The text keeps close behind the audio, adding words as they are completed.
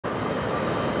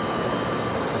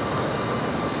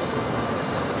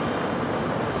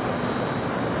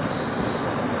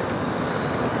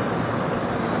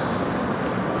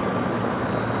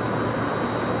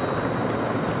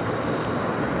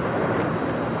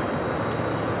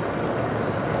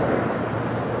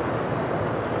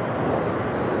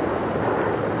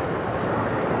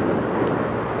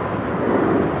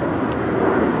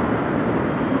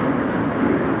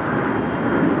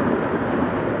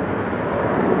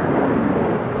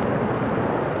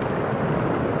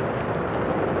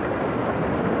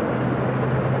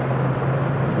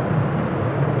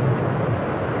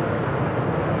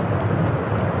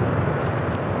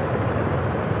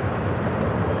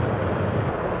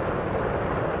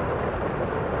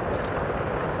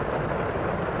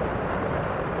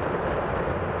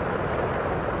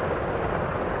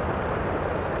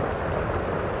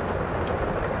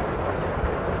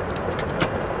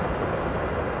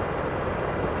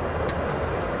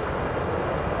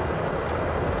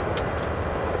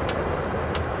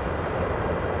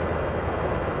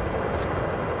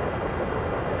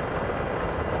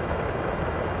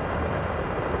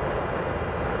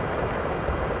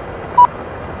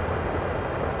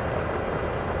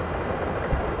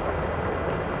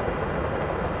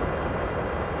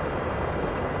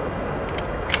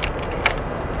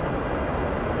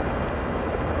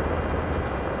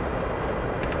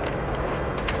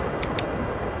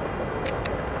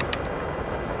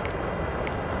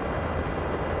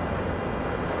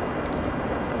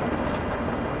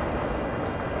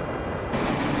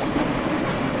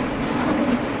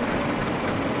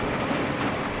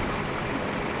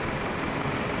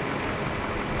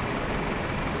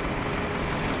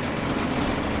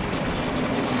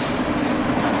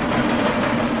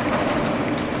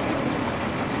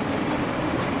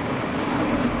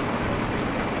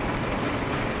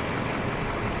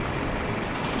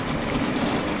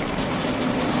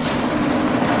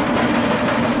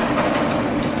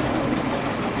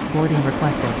boarding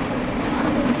requested.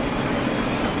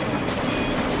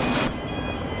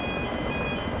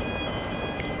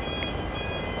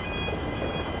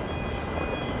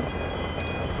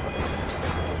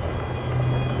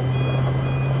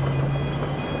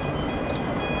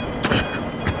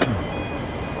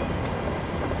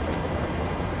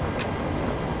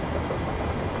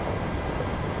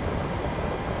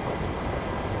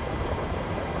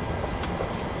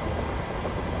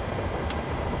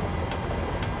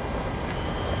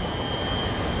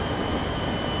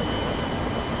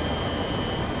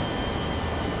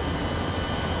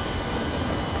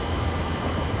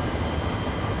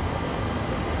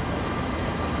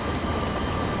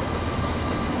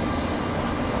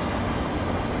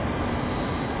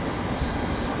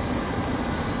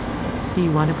 Do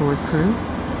you want to board crew?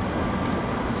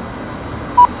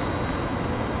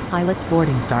 Pilots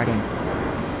boarding starting.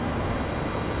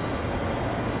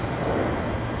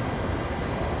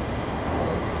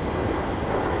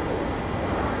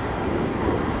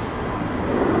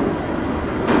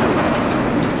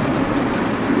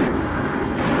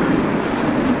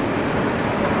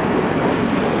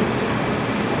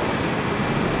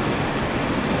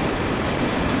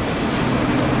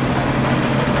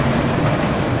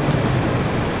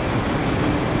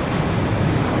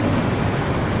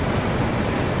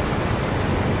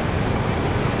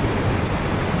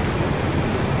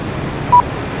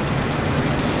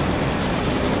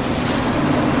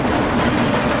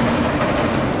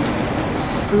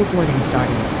 Crew boarding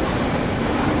starting.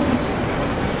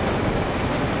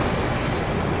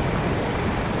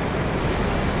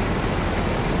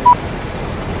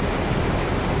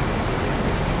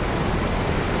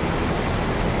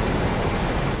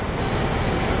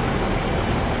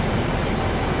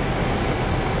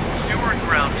 Steward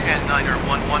ground 10-9er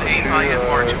 118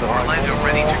 IFR to Orlando,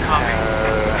 ready to copy.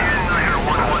 10-9er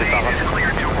 118 is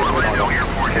cleared to Orlando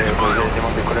Airport as filed.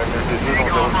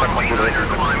 Takeoff runway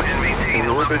 9er climb and maintain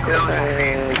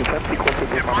 11,000 feet.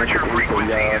 Departure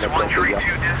frequency is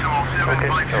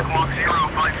 132.75 squawk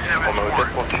 0574. On a hôtel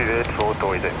poursuivi, toujours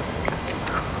autorisé.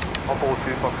 En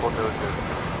poursuivi, pas pour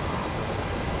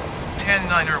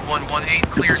 10-9er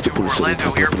 118 cleared to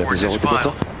Orlando Airport as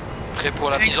filed.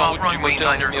 Takeoff runway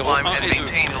 9er climb and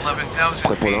maintain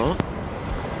 11,000 feet.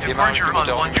 Departure on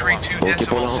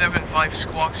 132.75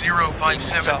 squawk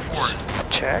 0574.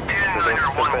 Check.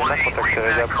 10-9er 118,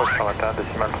 read that correct.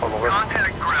 Contact ground on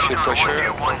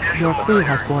 121. Your crew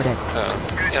has boarded.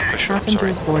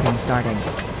 Passengers boarding starting.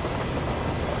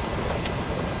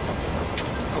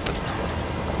 Open.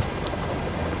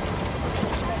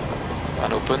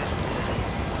 Unopen.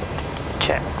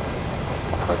 Check.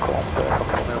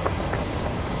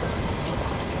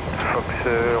 Fox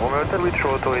Romeo Hotel, oui,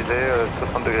 toujours autorisé,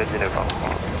 60 degrés 19.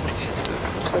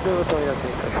 Pas de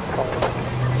autorisation.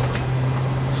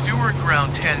 Steward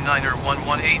ground 10-9er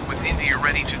 118 with India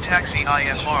ready to taxi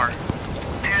IFR.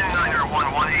 10-9er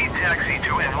 118 taxi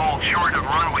to and hold short of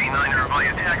runway 9er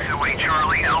via taxiway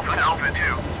Charlie Alpha Alpha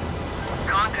 2.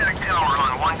 Contact tower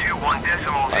on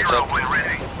 121.0 when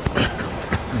ready.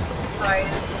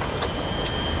 Right.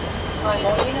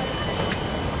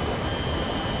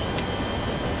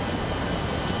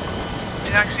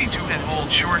 Taxi to and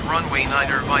hold short runway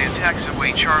 9er via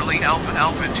taxiway Charlie Alpha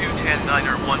Alpha 2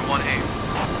 10-9er 118.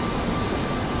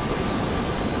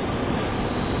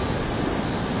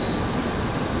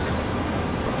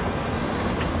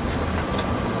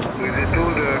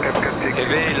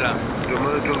 Éveil.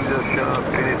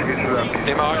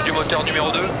 Démarrage du moteur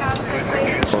numéro 2.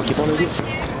 Ok pour le 10.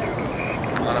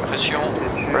 À la pression.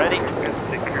 Ready.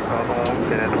 Pardon,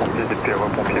 pénètre rempli depuis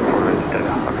pompier pour le tout à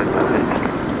l'heure.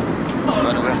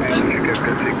 Bonne ouverture.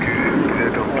 Vous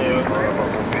êtes en pied par rapport à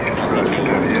pompier pour la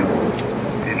tout-à-l'heure.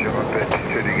 Et je rappelle,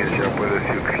 se dégager un point de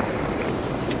circuit.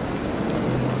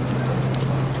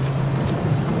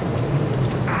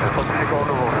 C'est encore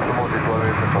nouveau, justement déployé,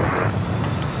 je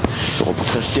pense.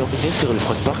 Reportage terminé sur le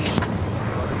front park.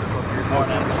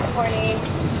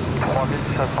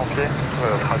 3500 pieds,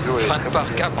 radio est Fin de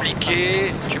parc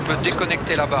appliqué, tu peux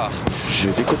déconnecter la barre. Je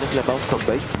déconnecte la barre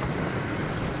stand-by.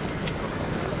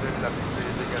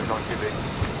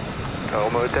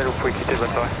 Romeo Hotel, vous pouvez quitter,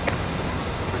 bonne soirée.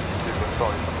 Bonne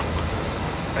soirée.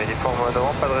 Uniforme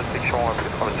devant, pas de restriction, plus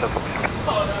de 3500 pieds.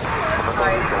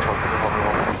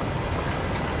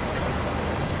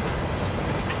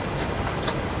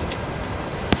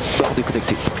 Barre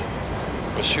déconnectée.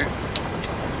 Reçu.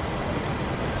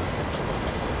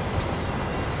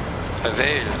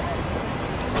 Réveil.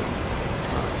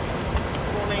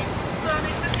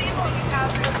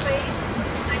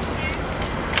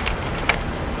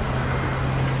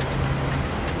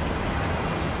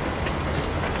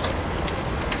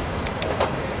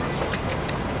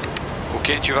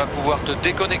 Tu vas pouvoir te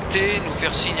déconnecter, nous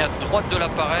faire signe à droite de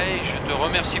l'appareil. Je te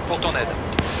remercie pour ton aide.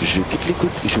 Je quitte l'écoute,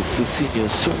 je vous fais signe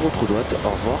sur votre droite.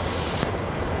 Au revoir.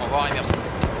 Au revoir et merci.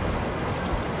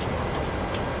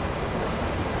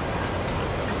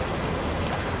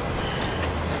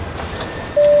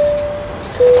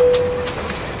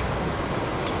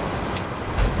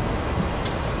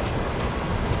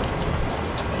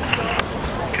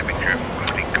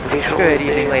 Good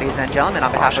evening, ladies and gentlemen.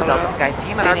 On behalf of Delta Sky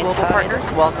Team and our global partners,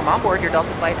 welcome on board your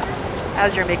Delta flight.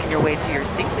 As you're making your way to your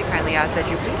seat, we kindly ask that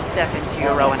you please step into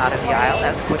your row and out of the aisle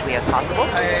as quickly as possible.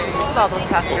 Allow those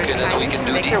passengers Okay, now we behind you can to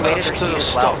do make the their way to their seat as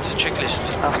well. start checklist.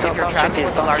 If you're traveling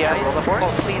with a larger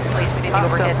rollerboard, please place it in the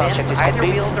overhead bins, either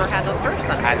wheels or handles first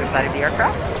on either side of the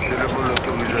aircraft.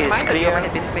 Keep in mind that the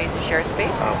overhead bin space is shared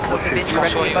space, so if the bin you're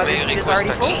recommending above your seat is already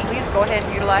full, please go ahead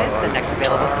and utilize the next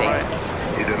available space.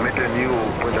 If you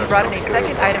brought in a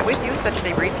second item with you, such as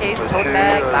a briefcase, tote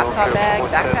bag, laptop bag,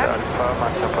 backpack,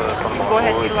 you can go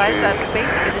ahead and utilize that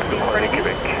space under the seat in front of you,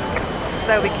 so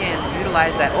that we can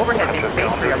utilize that overhead bin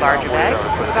space for your larger bags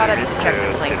without having to check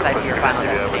the plane side to your final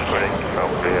destination.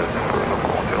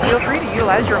 Feel free to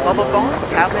utilize your mobile phones,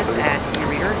 tablets, and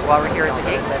e-readers while we're here at the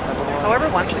gate. However,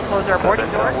 once we close our boarding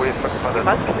door, you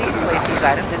must please place these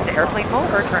items into airplane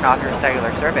mode or turn off your cellular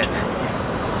service.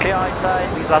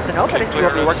 Please also note that if you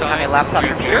will be working on a laptop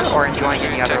computer or enjoying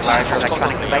any other larger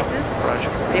electronic devices,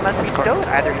 they must be stowed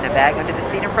either in a bag under the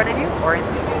seat in front of you or in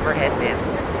the overhead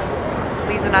bins.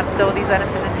 Please do not stow these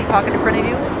items in the seat pocket in front of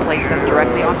you, place them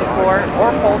directly on the floor,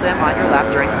 or hold them on your lap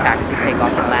during taxi,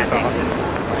 takeoff, and landing.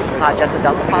 This is not just a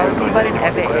Delta policy, but an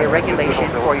FAA regulation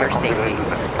for your safety.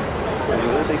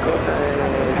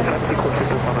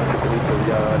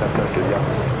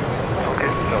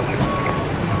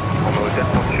 On va hauteur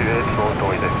ponctuée, soit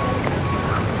autorisé.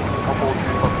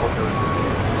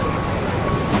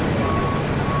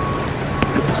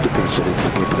 Le poste policier est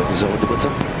prêt pour la mise en route du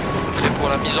moteur. C'est pour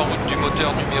la mise en route du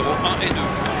moteur numéro 1 et 2.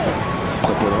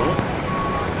 Prêt pour l'heure.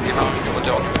 Démarrage du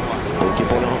moteur numéro 1. Ok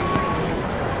pour l'heure.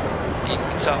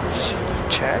 Inta.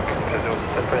 Check.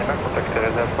 017 Panama, contactez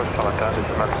réserve approche 121,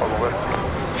 décimal 3 Google.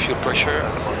 Fuel pressure.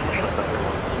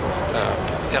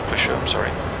 Air pressure, I'm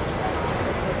sorry.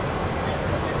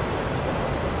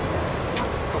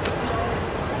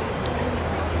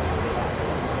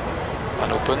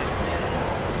 Open.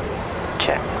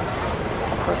 Check.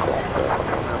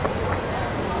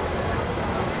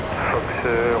 Fox,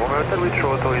 Romeo Hotel, oui,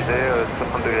 toujours autorisé,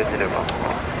 60 degrés de dilemma.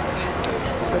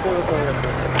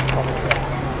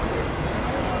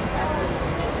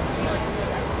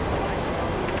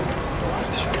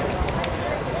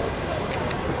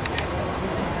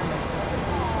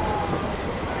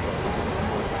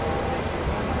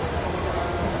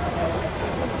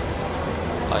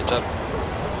 Light up.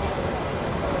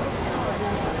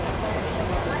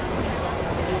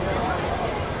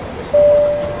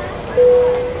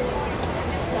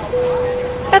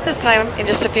 At this time, in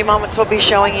just a few moments, we'll be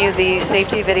showing you the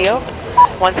safety video.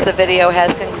 Once the video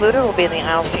has concluded, we'll be in the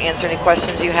aisles to answer any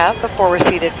questions you have before we're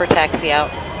seated for taxi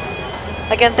out.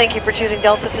 Again, thank you for choosing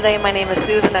Delta today. My name is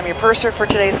Susan. I'm your purser for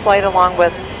today's flight, along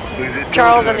with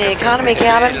Charles in the economy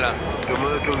cabin.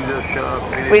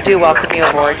 We do welcome you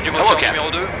aboard. Hello,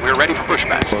 Captain. We're ready for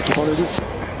pushback.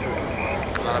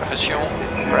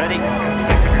 Ready.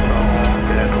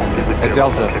 At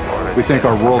Delta, we think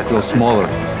our world feels smaller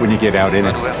when you get out in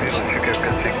it.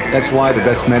 That's why the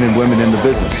best men and women in the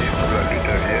business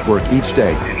work each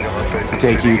day to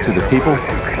take you to the people,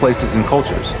 places, and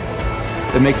cultures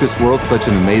that make this world such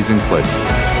an amazing place.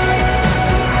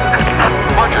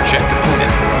 Departure check completed.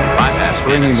 Bypass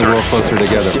Bringing the world closer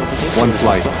together, one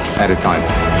flight at a time.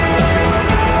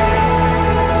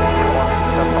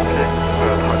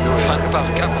 Fin de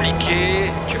parc appliqué,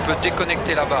 tu peux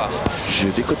déconnecter la barre. Je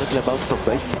déconnecte la barre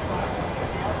stand-by.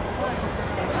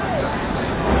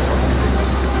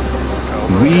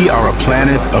 We are a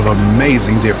planet of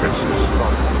amazing differences.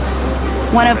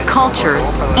 One of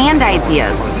cultures and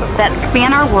ideas that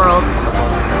span our world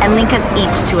and link us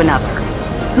each to another,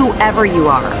 whoever you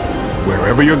are.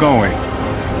 Wherever you're going.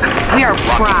 We are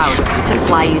proud to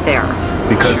fly you there.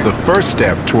 Because the first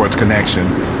step towards connection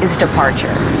is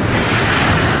departure.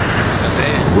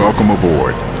 Welcome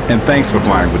aboard, and thanks for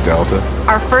flying with Delta.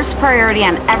 Our first priority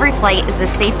on every flight is the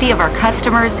safety of our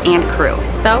customers and crew.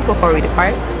 So, before we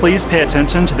depart, please pay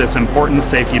attention to this important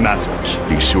safety message.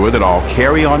 Be sure that all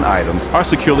carry-on items are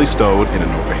securely stowed in an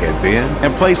overhead bin,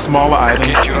 and place smaller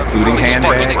items, including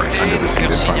handbags, under the seat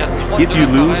in front of you. If you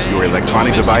lose your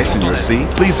electronic device in your seat,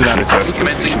 please do not adjust your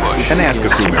seat and ask a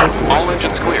crew member for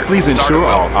assistance. Please ensure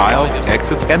all aisles,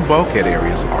 exits, and bulkhead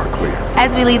areas are clear.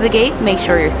 As we leave the gate, make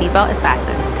sure your seatbelt is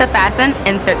fastened. To fasten,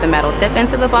 insert the metal tip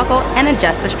into the buckle and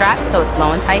adjust the strap so it's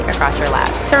low and tight across your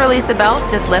lap. To release the belt,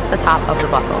 just lift the top of the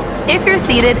buckle. If you're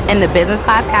seated in the business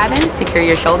class cabin, secure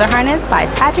your shoulder harness by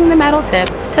attaching the metal tip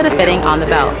to the fitting on the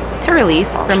belt. To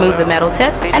release, remove the metal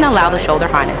tip and allow the shoulder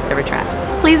harness to retract.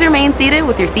 Please remain seated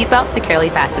with your seatbelt securely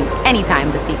fastened anytime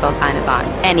the seatbelt sign is on.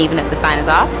 And even if the sign is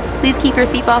off, please keep your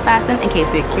seatbelt fastened in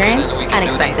case we experience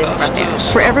unexpected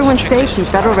roughness. For everyone's safety,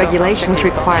 federal regulations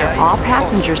require all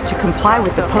passengers to comply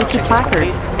with the posted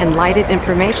placards and lighted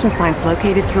information signs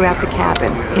located throughout the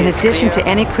cabin, in addition to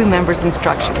any crew member's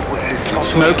instructions.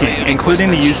 Smoking, including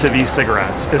the use of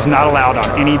e-cigarettes, is not allowed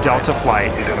on any Delta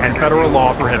flight, and federal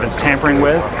law prohibits tampering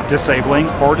with, disabling,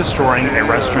 or destroying a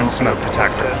restroom smoke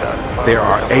detector. There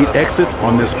are 8 exits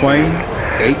on this plane,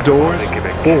 8 doors,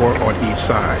 4 on each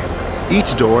side.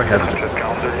 Each door has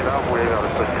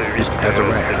used as a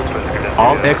raft.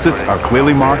 All exits are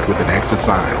clearly marked with an exit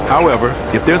sign. However,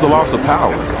 if there's a loss of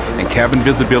power and cabin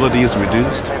visibility is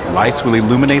reduced, lights will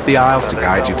illuminate the aisles to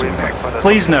guide you to an exit.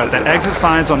 Please note that exit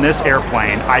signs on this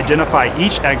airplane identify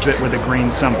each exit with a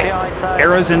green symbol.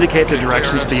 Arrows indicate the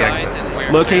direction to the exit.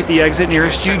 Locate the exit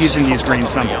nearest you using these green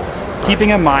symbols, keeping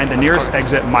in mind the nearest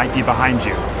exit might be behind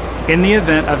you. In the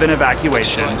event of an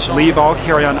evacuation, leave all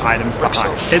carry-on items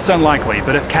behind. It's unlikely,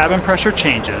 but if cabin pressure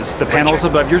changes, the panels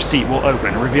above your seat will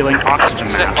open, revealing oxygen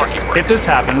masks. If this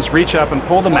happens, reach up and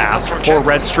pull the mask or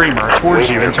red streamer towards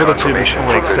you until the tube is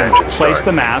fully extended. Place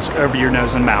the mask over your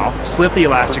nose and mouth, slip the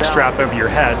elastic strap over your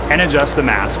head, and adjust the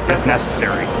mask if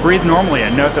necessary. Breathe normally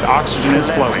and note that oxygen is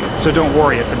flowing, so don't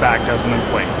worry if the bag doesn't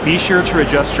inflate. Be sure to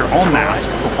adjust your own mask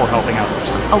before helping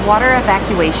others. A water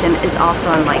evacuation is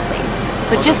also unlikely.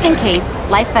 But just in case,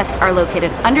 life vests are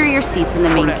located under your seats in the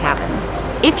main cabin.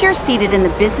 If you're seated in the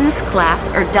business class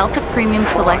or Delta Premium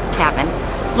Select cabin,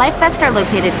 life vests are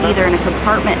located either in a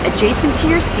compartment adjacent to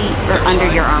your seat or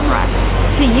under your armrest.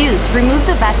 To use, remove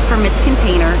the vest from its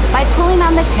container by pulling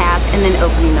on the tab and then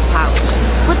opening the pouch.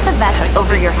 Slip the vest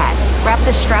over your head. Wrap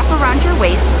the strap around your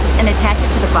waist and attach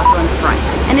it to the buckle in front,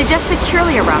 and adjust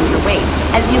securely around your waist.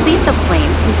 As you leave the plane,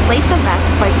 inflate the vest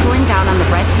by pulling down on the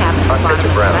red tab at the bottom of the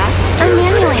vest, or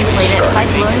manually inflate it by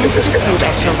blowing into the tube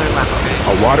at shoulder level.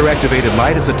 A water-activated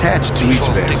light is attached to each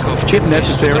vest. If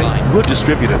necessary, we'll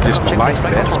distribute additional life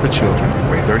vests for children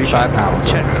who weigh 35 pounds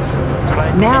or less.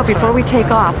 Now, before we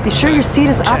take off, be sure your seat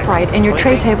is upright and your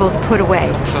tray table is put away.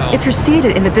 If you're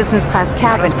seated in the business class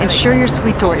cabin, ensure your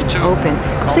suite door is open.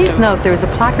 Please note there is a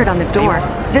placard on the door,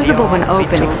 visible when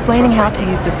open, explaining how to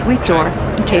use the suite door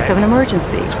in case of an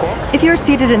emergency. If you're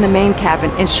seated in the main cabin,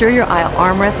 ensure your aisle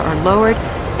armrests are lowered,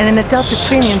 and in the Delta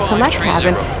Premium Select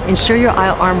cabin, ensure your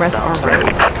aisle armrests are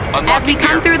raised. As we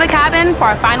come through the cabin for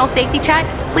our final safety check,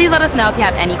 please let us know if you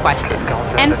have any questions.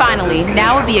 And finally,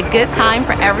 now would be a good time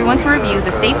for everyone to review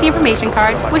the safety information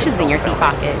card, which is in your seat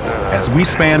pocket. As we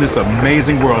span this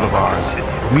amazing world of ours,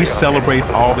 we celebrate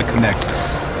all the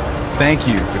connections. Thank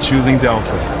you for choosing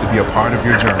Delta to be a part of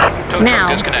your journey.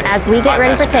 Now, as we get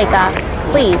ready for takeoff,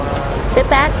 please sit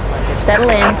back, settle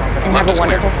in, and have a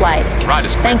wonderful flight.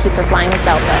 Thank you for flying with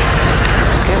Delta.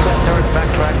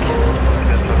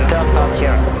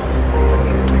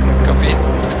 Copy.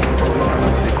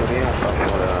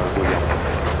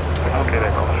 Ok,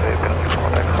 d'accord, j'ai perdu le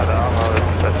contact radar,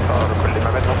 ça sera le cocher ma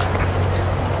maintenant.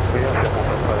 Oui, c'est bon,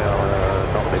 ça sera vers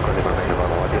nord, décoller ma main,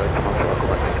 on va directement sur la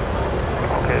commande.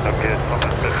 Ok, donc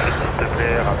 127, s'il te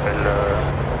plaît, rappelle...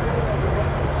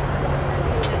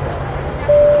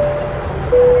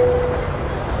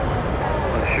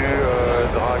 Monsieur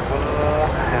Dragon...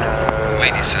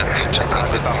 Ladies and gentlemen,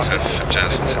 we have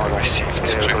just received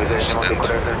clearance and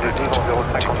to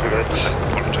apologize.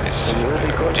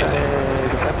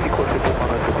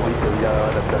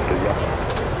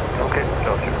 Ok, j'ai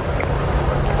reçu.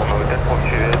 On va peut-être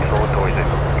poursuivre, toujours autorisé.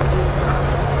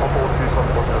 On poursuit sans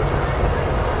problème.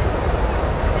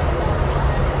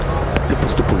 Le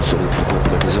poste de pôle solide prêt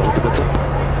pour la mise en route du moteur.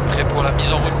 Prêt pour la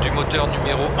mise en route du moteur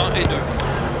numéro 1 et 2.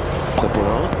 Prêt pour la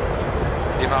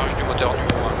 1. Démarrage du moteur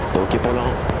numéro 1. Ok pour la 1.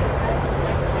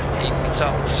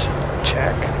 Start.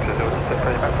 Check. Le 017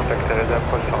 Playman, contactez les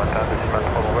approches sur la terre décimale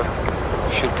 3 Bravo.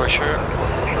 Fuel pressure.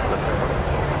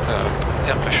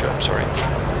 Air pressure, I'm sorry.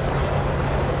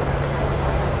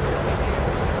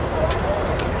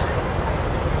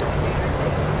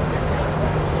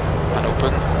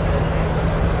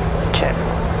 Check.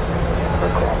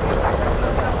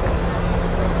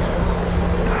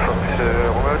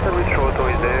 Romain Hotel, oui, toujours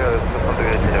autorisé, 60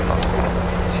 degrés 19.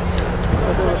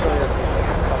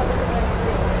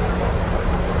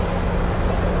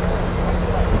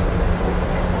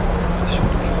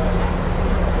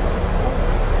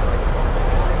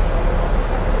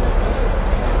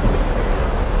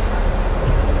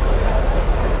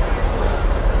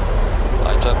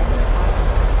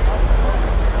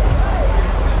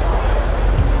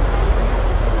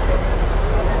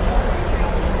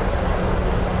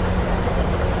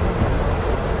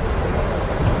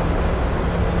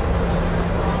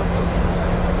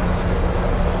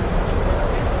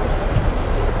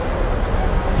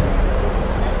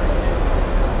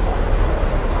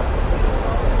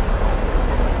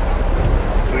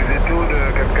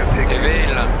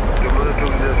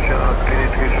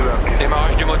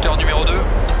 Démarrage du moteur numéro 2.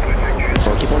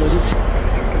 Ok pour le 10.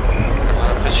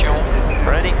 La pression.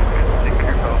 Ready.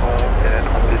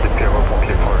 Depuis avant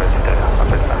pompier pour le site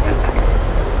rappel par vite.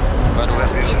 Bonne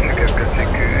ouverture. Je suis quelqu'un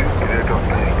sécu, il est en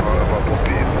position avant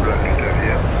pompier pour la lutte à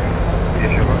vient. Et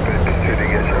je rappelle que tu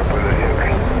dégages un peu de York.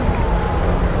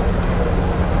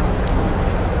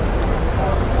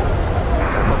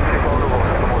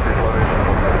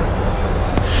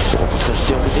 Remplissage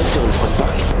terminé sur le front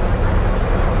park.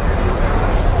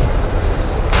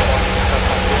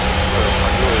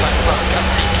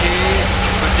 Appliqué, tu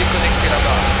peux déconnecter la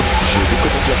barre. Je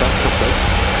déconnecte la barre sur place.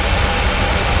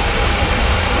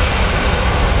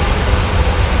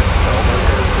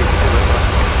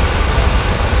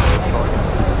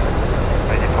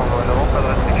 Pas de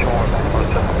restriction pour le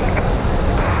circuit.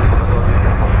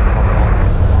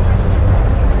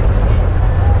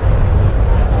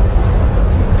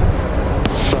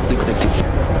 Barre déconnectée.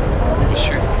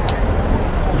 Reçu.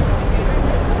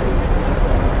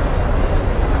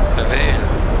 Level.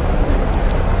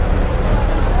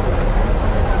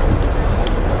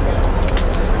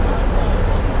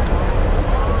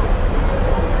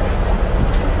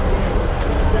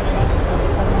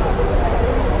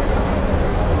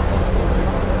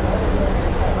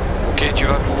 Ok, tu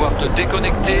vas pouvoir te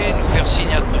déconnecter, nous faire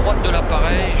signe à droite de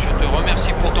l'appareil. Je te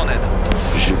remercie pour ton aide.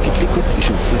 Je quitte l'écoute et je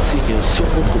vous fais signe sur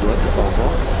votre droite. Au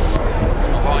revoir.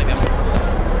 Au revoir et merci.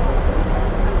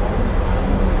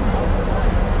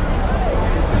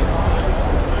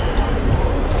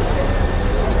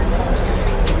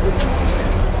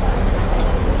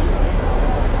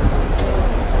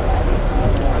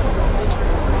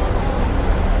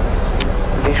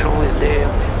 Visual is there.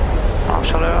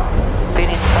 Marshaller, pin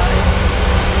inside.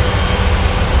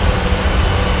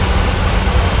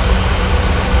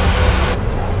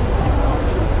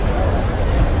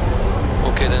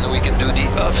 Okay, then we can do the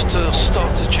after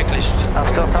start checklist.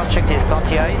 After start checklist,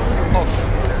 anti-ice. Off.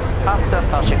 After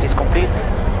start checklist complete.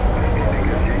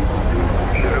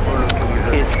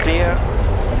 It's clear.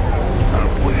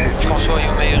 François,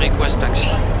 you may request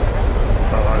taxi.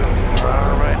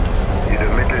 Alright. Et de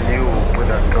mettre le nid au point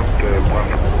d'attente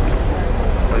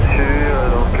Monsieur,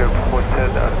 donc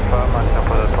procède Alpha, maintien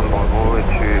point d'attente Bravo et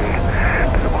tu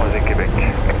peux croiser Québec.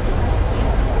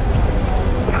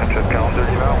 French 42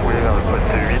 Lima, roulez vers le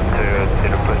poste 8, c'est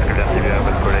le poste que vient d'arriver à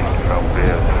votre collègue qui va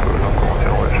rouler dans commencer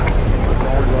le rouge.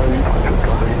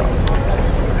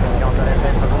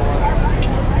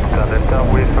 Delta,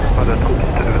 roulez sur le point d'attente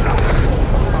piste 12.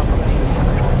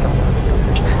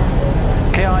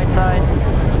 Clear right side.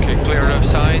 Okay, clear left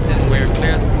side and we're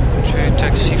clear to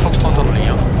taxi Foxtrot only,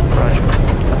 huh? Right,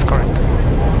 that's correct.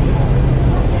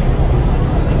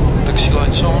 Taxi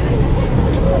lights on,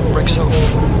 brakes off.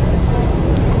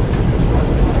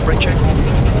 Brake check.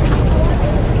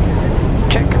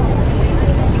 Check.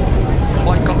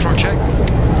 Flight control check.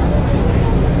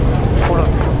 Full up.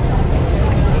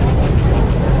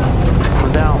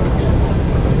 Full down.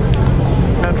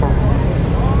 Neutral.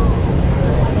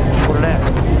 Full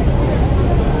left.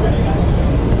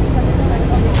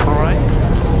 Full right.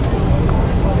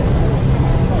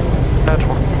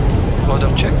 Neutral.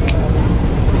 Rudder check.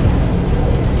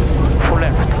 Full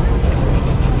left.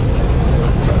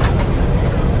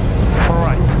 Full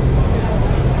right.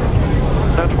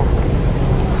 Neutral.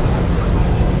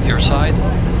 Your side.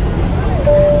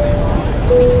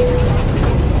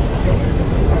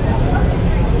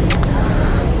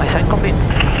 My side complete.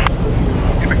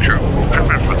 Québec Charles,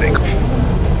 prepare for takeoff.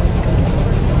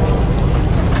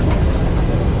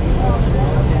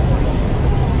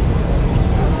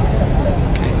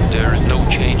 Okay, there is no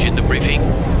change in the briefing.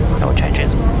 No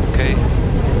changes. Okay.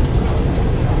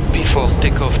 Before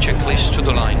takeoff checklist to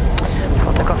the line.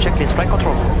 For takeoff checklist, flight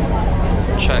control.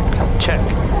 Check. Check.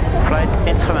 Flight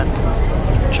instrument.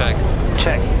 Check.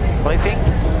 Check. Briefing.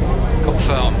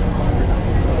 Confirm.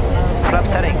 Flap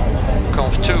setting.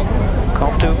 Conf 2.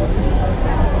 Conf 2.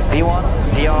 V1,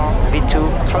 VR, V2,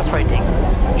 thrust rating.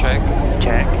 Check.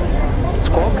 Check.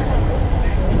 Squawk.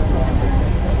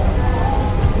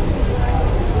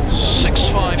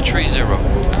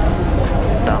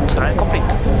 6530. Down to line complete.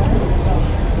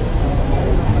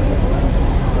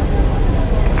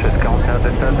 41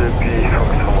 Delta depuis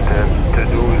fonction de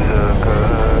 12,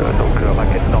 donc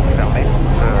raquette nord fermée.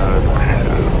 Donc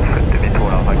vous faites demi-tour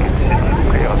la raquette sud, s'il vous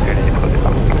plaît, rappelez les litres de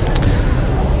départ.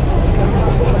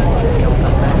 Et on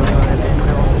permet d'être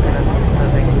avancé la piste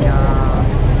avec un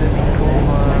demi-tour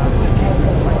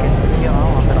raquette Sierra,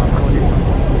 on rappellera après au départ.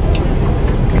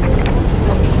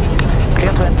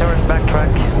 Clear to enter and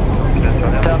backtrack.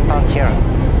 Turn part Sierra.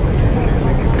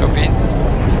 Copy.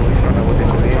 On a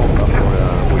redécollé, on part sur la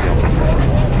bouillante.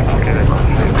 Ok, d'accord, je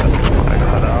fais contact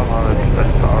radar, tu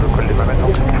passes par le col des Mamelles,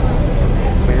 donc. Oui,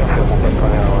 on fait mon passe par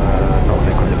nord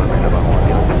des cols des Mamelles, là-bas, on va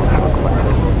directement sur la commande.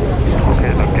 Ok,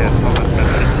 donc 129,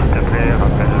 s'il te plaît,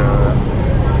 rappelle,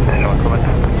 c'est sur la commande.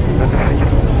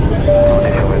 On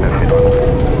est sur le 9 étoiles.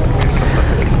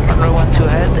 Runway 1 to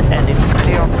head, and it's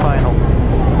clear on final.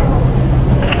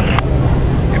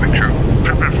 Quebec True,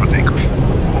 prepare for takeoff.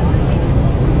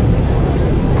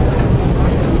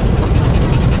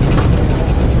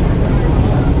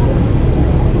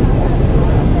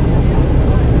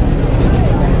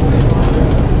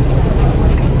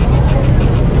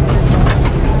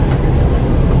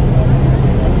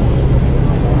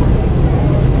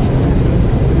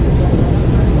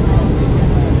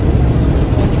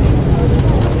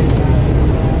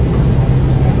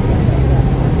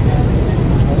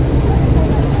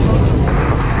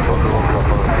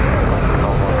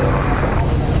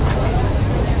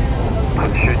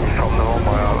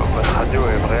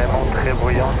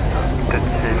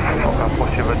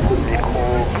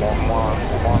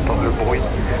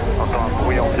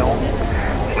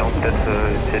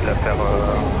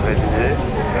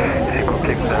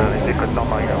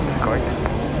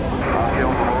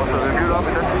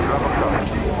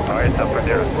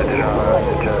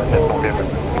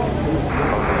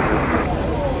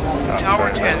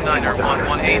 Tower 10-9er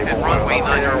 118 and runway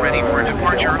 9er ready for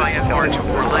departure IFR to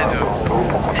Orlando.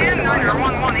 10-9er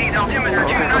 118 altimeter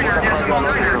 29er decimal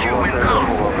 9er 2 wind calm.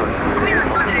 Cleared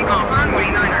for takeoff runway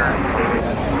 9er.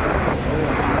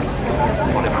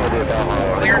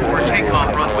 Cleared for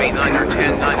takeoff runway 9er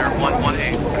 10-9er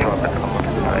 118.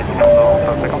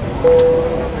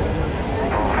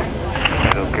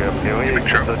 Donc a priori, il y a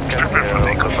d'autres cas, mais on ne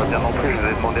peut pas bien non plus. Je vous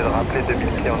ai demandé de rappeler 2000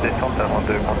 pieds en descente avant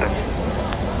de contacter.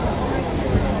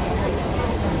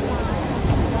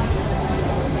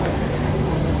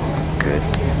 Good.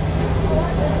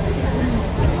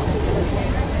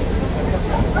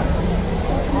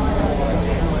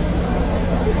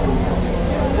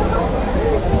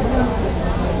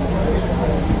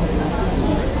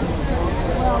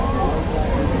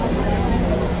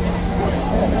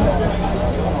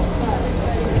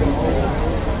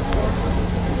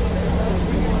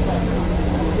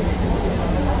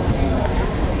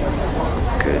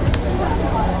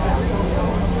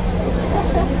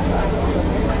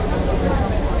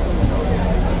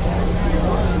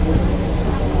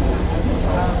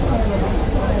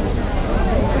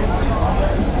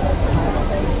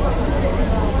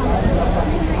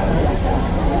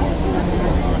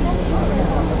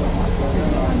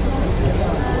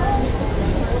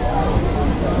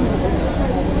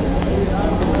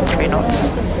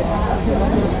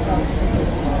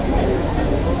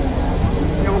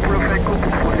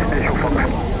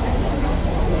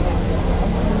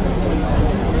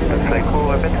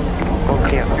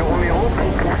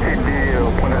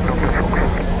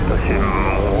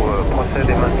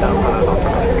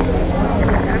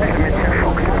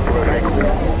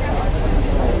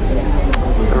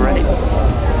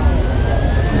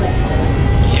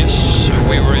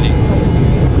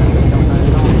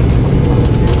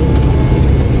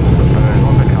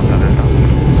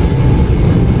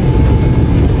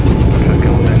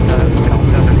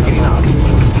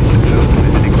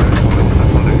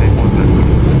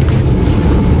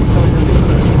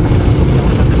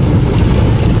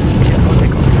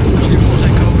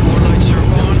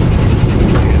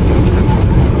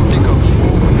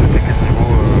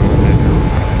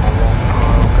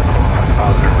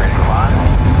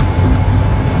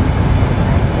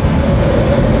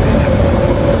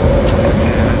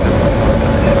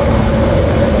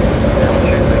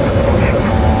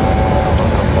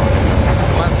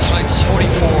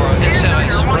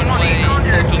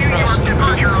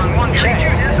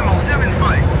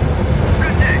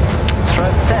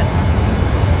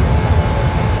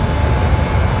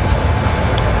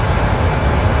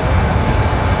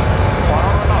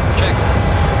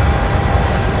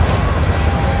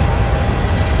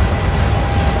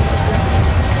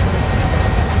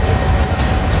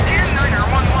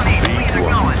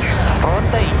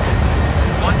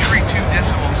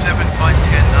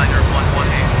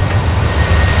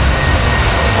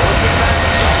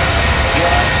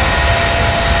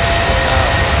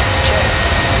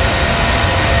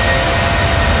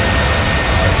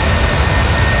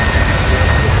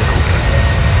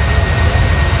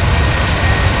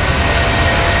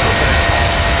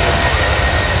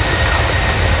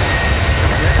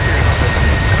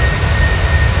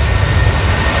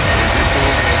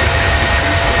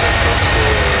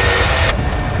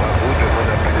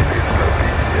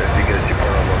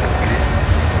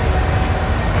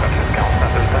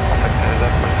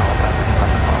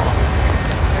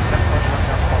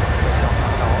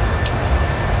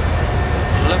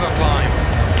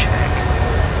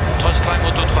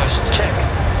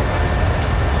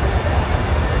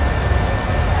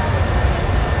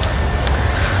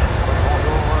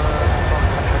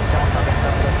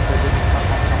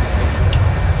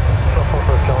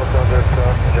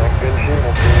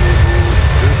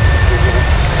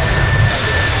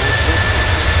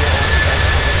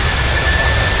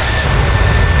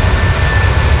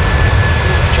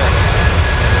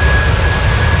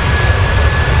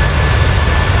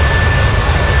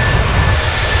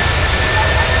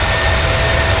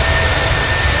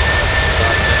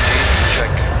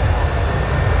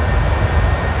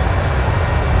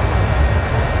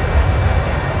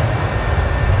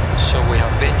 we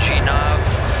have Benji nav.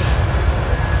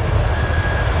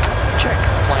 Check.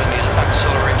 Plane is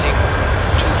accelerating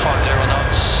 250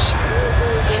 knots.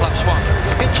 Flaps 1.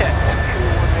 Speed checked.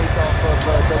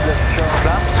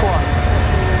 Flaps 1.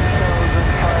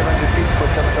 1,500 feet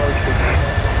for 7,000 feet.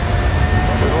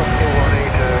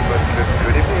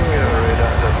 Good evening,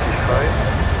 radar 35.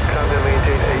 Climb and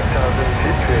maintain 8,000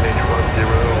 feet, QNH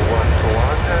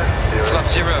 1011. Flap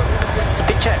 0.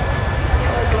 Speed checked.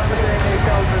 Climb and maintain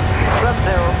 8,000. Flap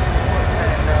 0.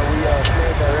 And we are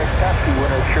clear direct taxi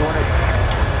 1H.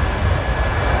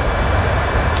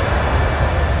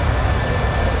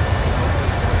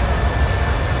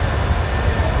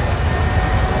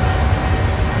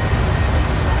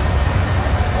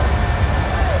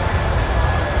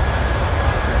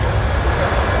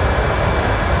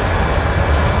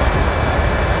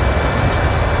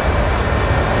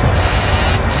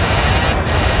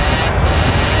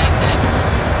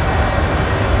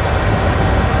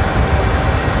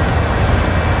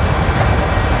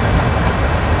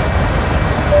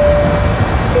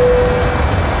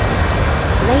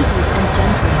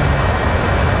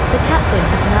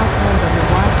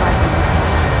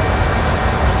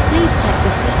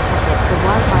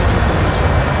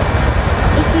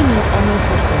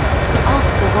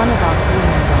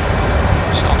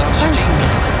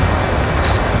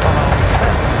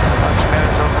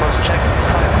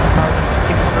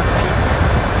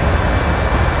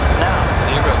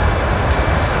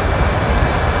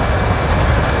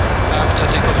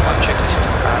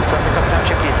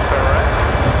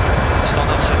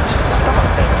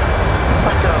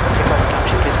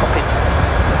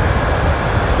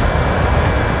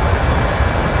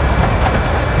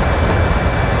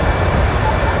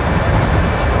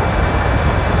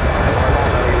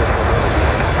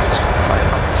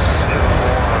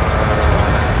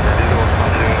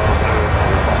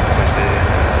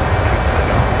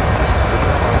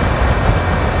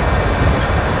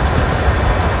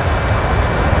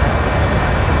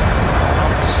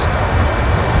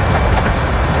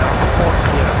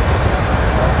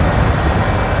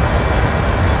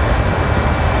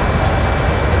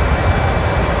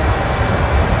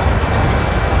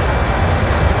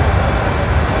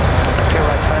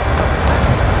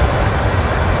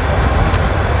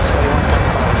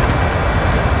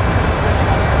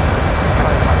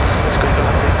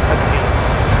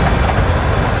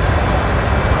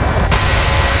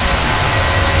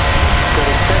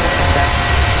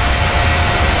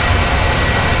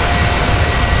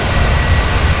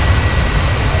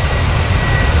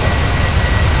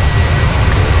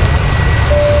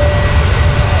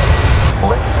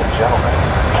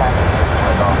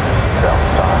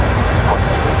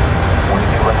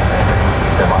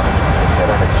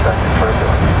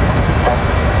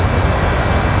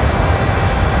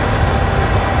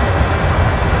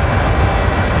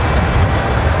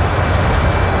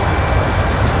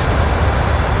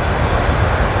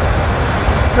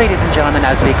 Ladies and gentlemen,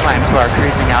 as we climb to our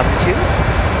cruising altitude,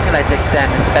 I'd like to extend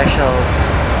a special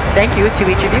thank you to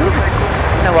each of you,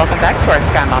 and welcome back to our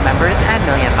SkyMile members and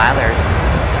Million Milers.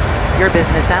 Your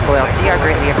business and loyalty are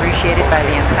greatly appreciated by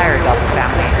the entire Delta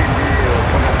family.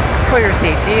 For your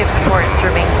safety, it's important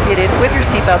to remain seated with your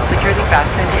seatbelt securely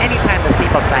fastened anytime the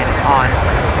seatbelt sign is on.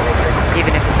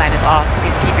 Even if the sign is off,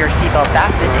 please keep your seatbelt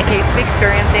fastened in case we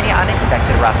experience any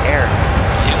unexpected rough air.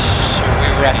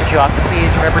 We ask that you also please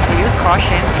remember to use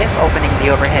caution if opening the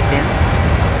overhead bins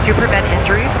to prevent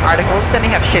injury from articles that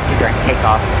may have shifted during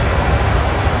takeoff.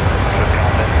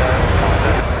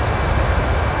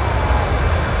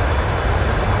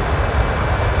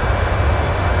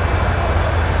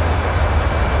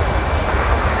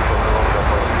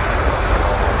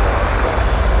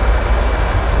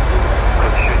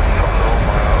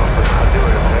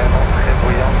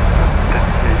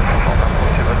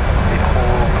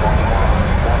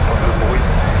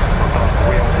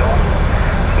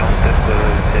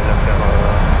 C'est une affaire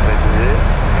régulière.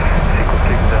 C'est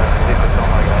compliqué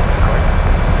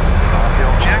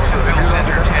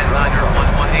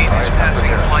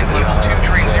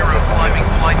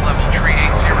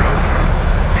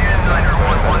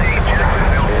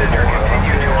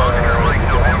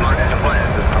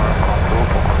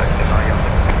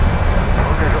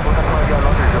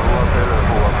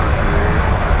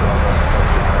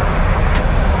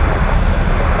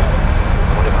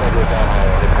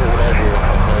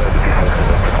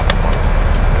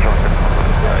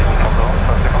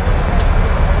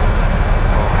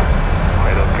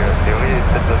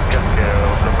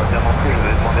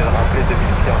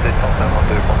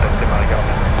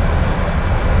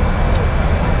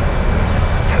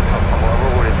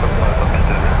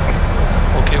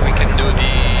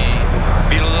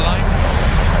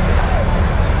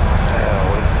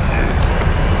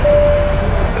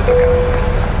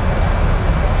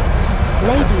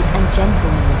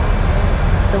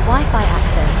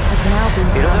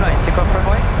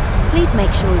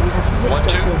make sure you have switched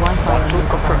off your Wi-Fi on your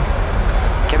device.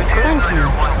 Cabin crew? Thank you.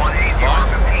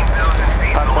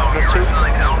 Platform plus 2.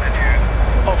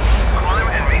 Off.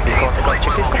 Before takeoff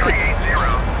checklist complete.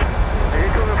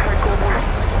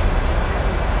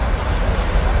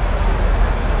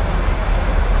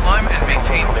 Climb and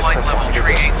maintain flight level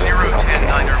 380,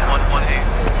 10-9er 118.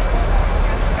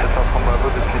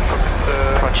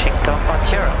 Approaching Tom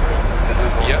 10.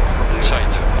 Yep, sight.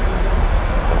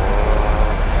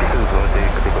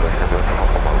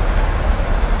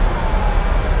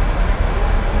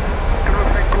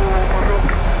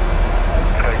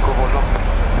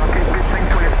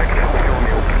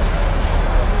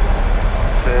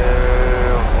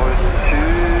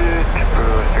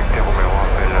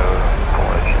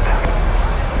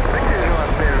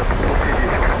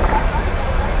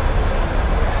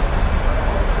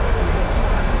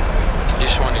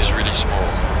 This one is really small.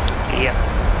 Yep.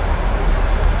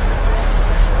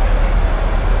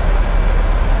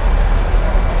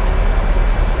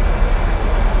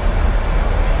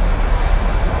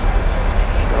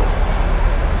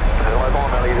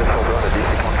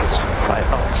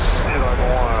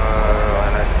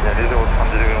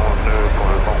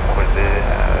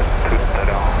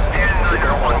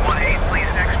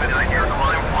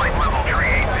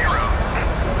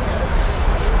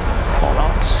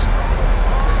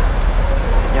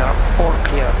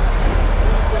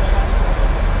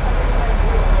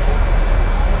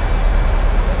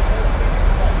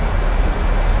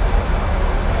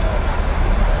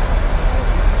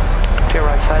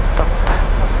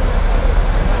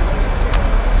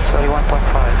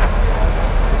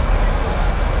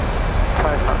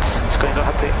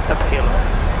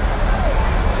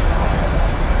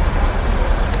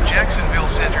 Jacksonville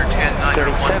Center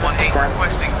 10-9er 118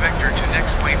 requesting vector to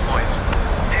next waypoint.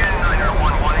 10-9er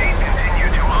 118 continue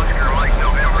to Oscar Mike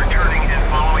November turning and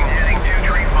following heading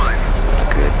 235.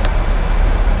 Good.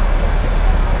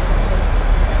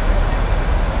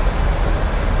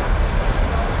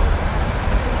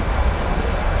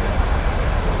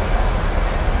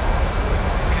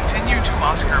 Continue to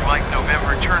Oscar Mike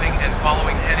November turning and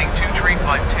following heading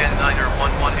 235 10-9er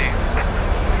 118.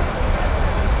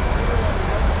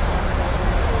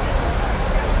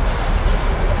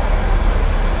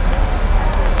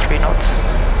 3 knots.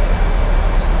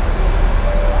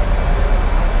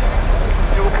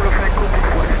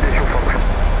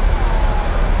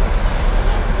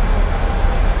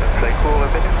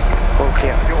 All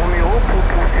clear.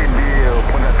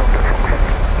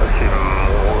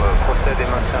 Procède et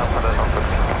maintient un point d'attente.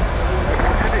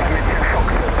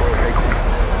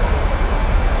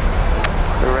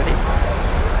 We're ready?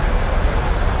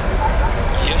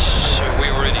 Yes,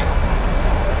 we're ready.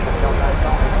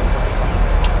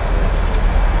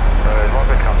 Je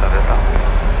m'appelle 41 Delta.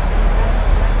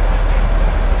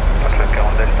 Je m'appelle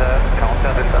 40 Delta,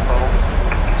 41 Delta, pardon.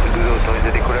 C'est 2 autorisé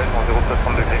décollage, en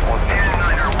 0,60 degrés.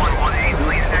 10-9er 118,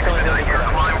 please expedite your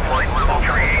climb flight level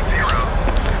 380.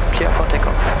 Clear for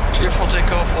takeoff. Clear for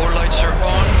takeoff, all lights are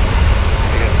on.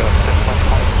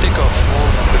 Takeoff.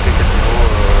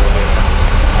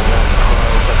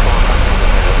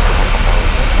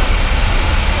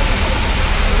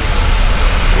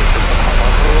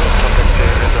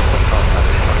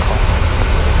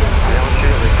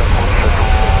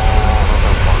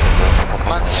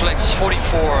 Manflex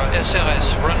 44, SRS,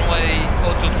 runway,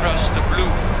 auto thrust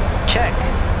blue. Check.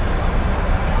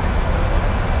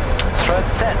 Strut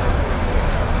set.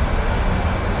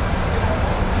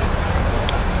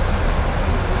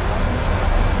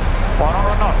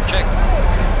 100 knots. Check.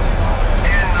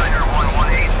 10-9er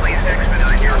 118, please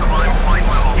expedite your climb flight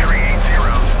level 380.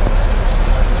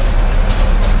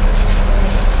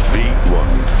 V1.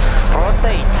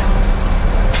 Rotate.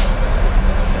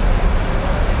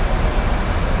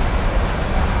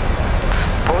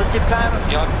 Positive climb.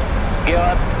 Yup. Gear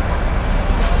up.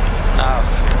 Now,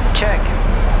 check.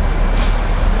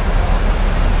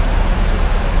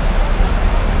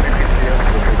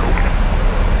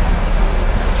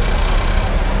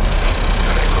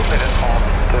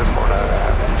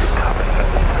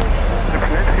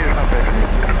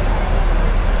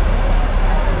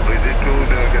 Détour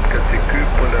de 4-4CQ,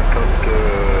 point d'attente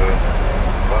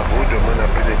Bravo, demande un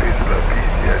peu d'effet sur la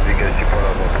piste et à dégager par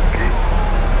l'avant-pied.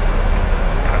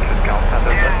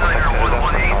 10-9er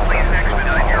 118, please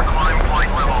expedite your climb flight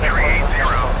level 380.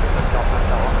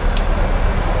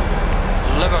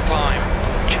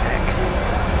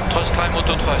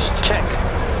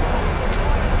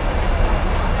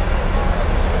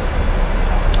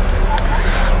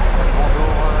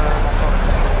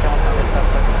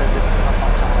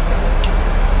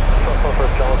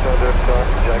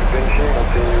 Benji,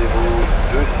 montez niveau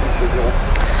 260.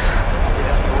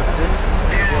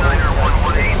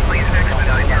 118, please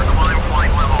expedite your climb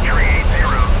flight level 380.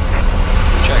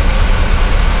 Check.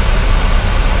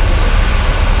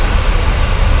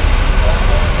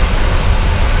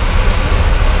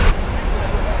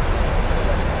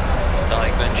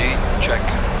 Direct Benji, check.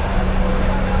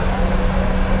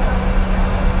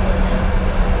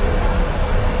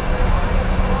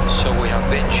 So we have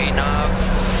Benji nav.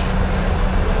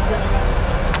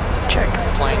 Check.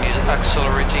 Plane is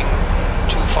accelerating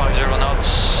 250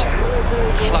 knots.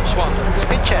 Flaps 1.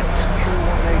 Speed check.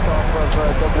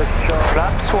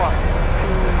 Flaps 1. 2,500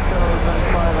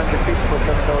 feet for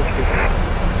 $7 feet.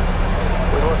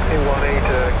 Windows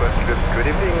 318, good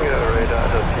evening, radar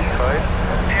 .35.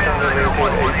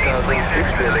 Maintain 8,000 feet,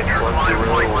 LH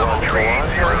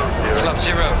 1011. Flap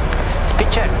 0. Speed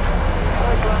check.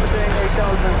 Plummeting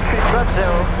 8,000 feet, flap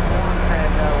 0.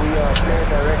 And we are clear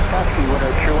direct taxi,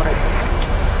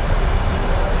 10318.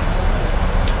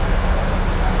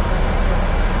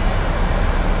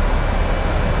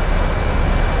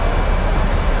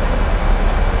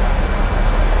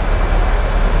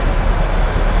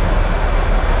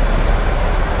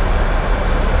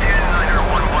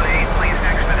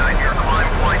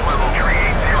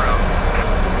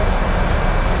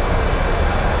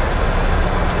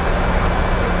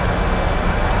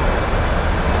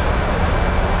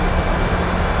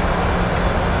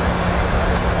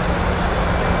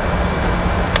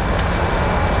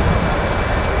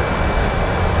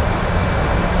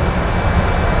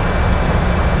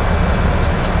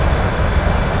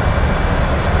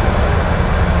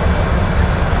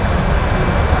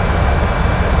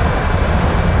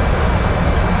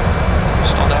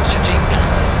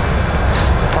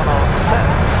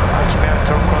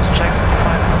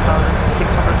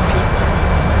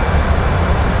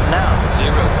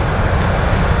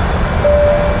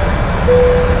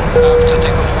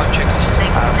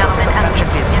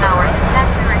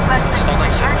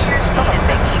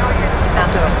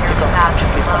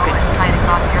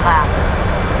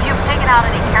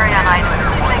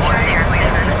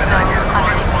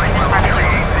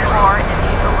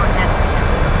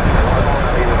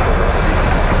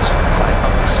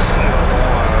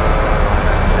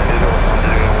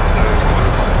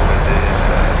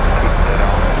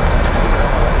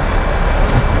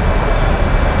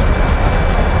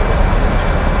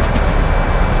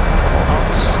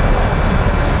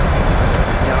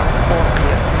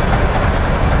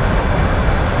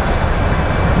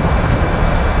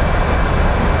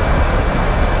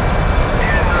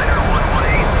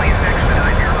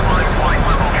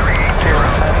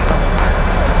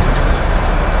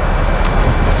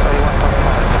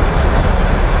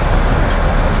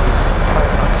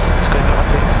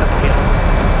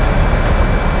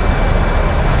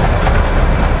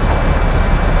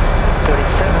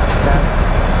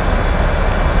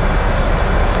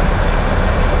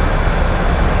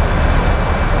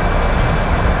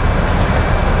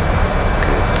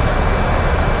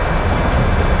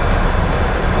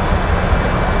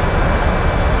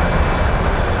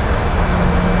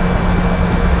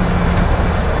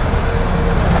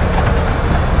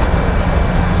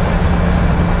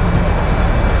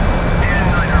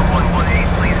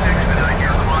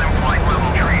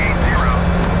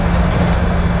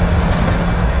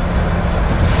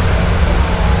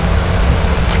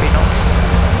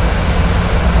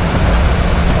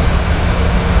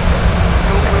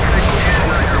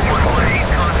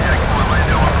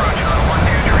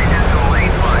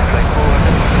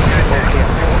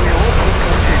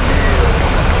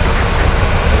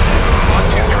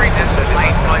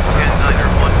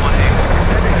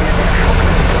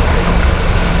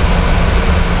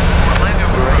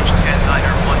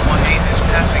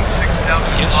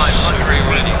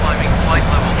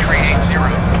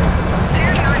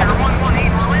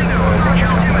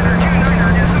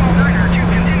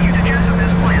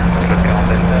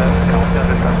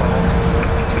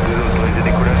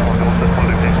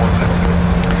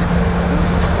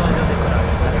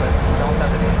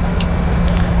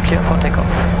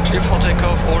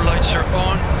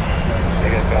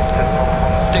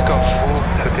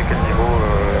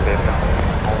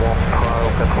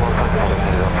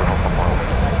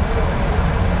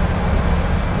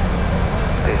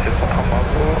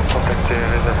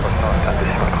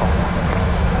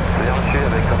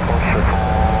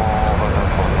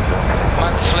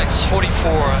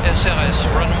 SRS,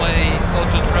 runway,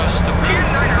 auto thrust, blue.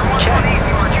 Check.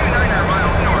 29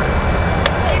 miles north.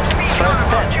 Speed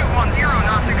about 210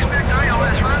 knots, expect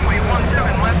ILS runway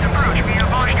 17 left approach via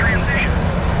Bosch transition.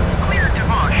 Cleared to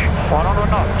Bosch. 100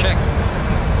 knots. Check.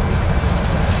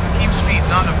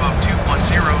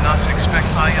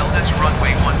 ILS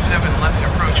runway 17 left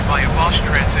approach via Bosch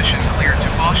transition clear to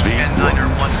Bosch 109er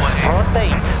 118.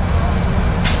 Rotate.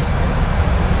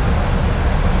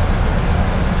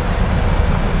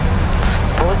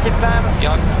 Positive climb.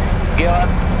 Gear up. Gear up.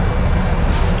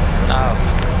 Now,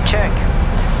 check.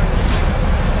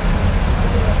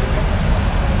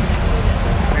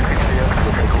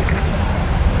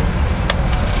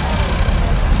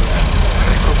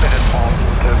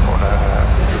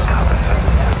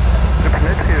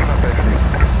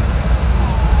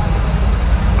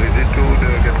 Risotto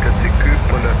de 4-4CQ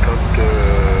pour l'attente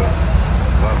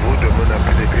Bravo de mon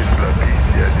appui d'épée sur la piste,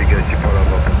 il y a dégagé par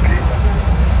l'avant-pompier.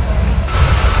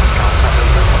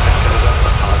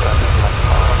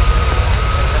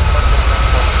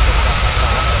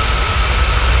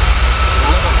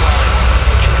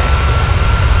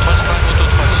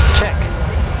 Check.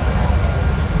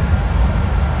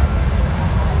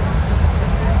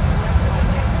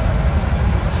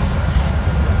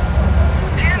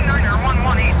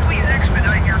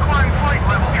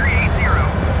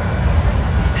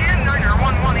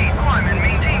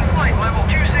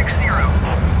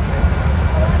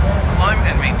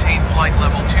 Flight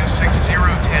level 260,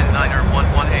 10-9er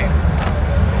 118.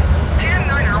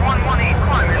 10-9er 118,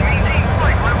 climb and maintain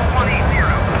flight level 180.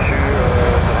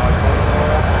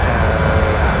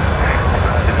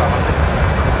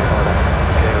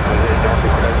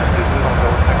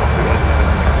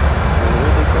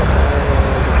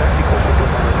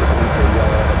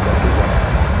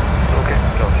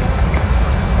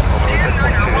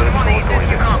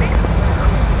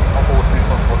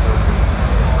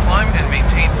 Climb and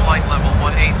maintain flight level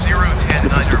 180,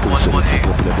 10-9er 118.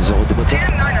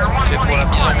 10-9er 118, C'est pour la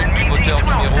mise en route du moteur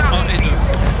numéro 1 et 2.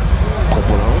 Prêt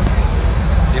pour la 1?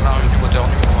 Démarrage du moteur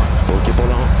numéro 1. Ok pour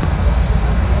la 1.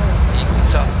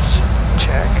 Exact.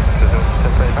 Check. Ça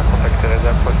peut pas contacter les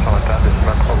approches sur la table,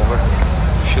 décimal 3 bon vol.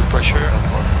 Fuel pressure.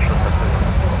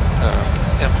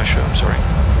 Air pressure, I'm sorry.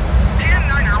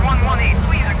 10-9er 118,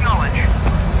 please acknowledge.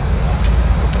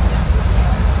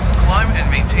 Climb and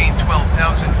maintain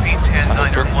 12,000 feet,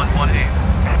 10-9er 118.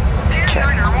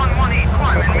 10-9er 118,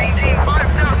 climb and maintain 5,000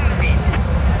 feet.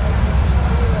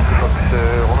 Fox,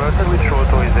 Romeo Sandwich, je suis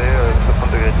autorisé,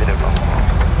 60 degrés de départ.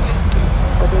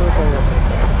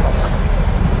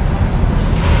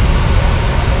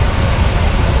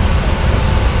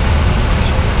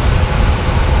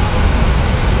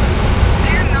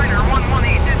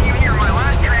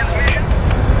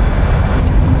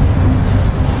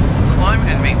 Climb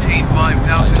and maintain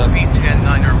 5,000 feet,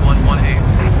 10-9er 118.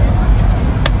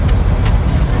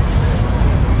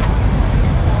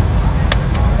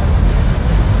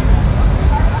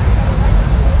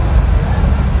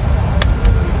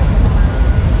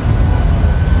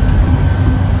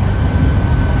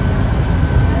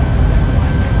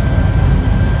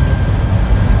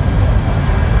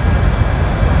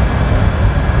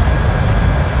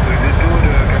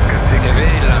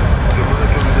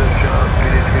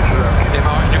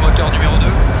 Démarrage du moteur numéro 2.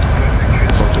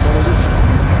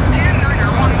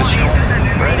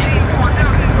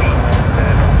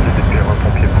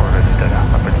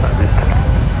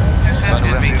 Descend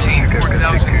and maintain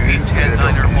 4,000 feet,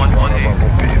 10-9er 118.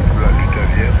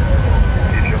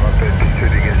 Et je rappelle, piste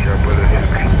dégagée à bois de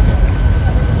sucre.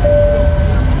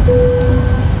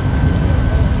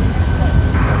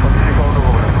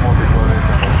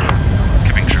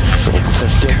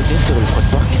 Repoussage terminé sur le front de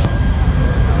parc.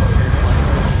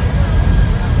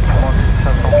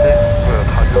 3500 pieds,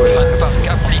 radio Frein de parc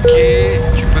appliqué.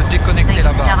 Tu peux déconnecter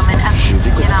la barre. Je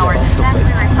déconnecte la barre, s'il te plaît.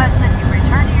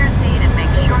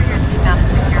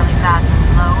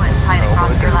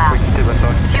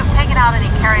 If you've taken out any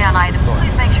carry-on items,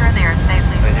 please make sure they are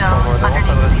safely stowed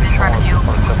underneath the seat in front of you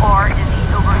or in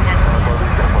the overhead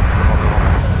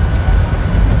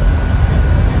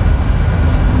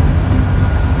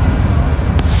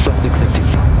Barre déconnectée.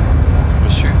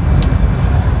 Monsieur.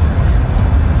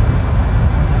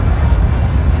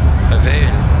 Réveille.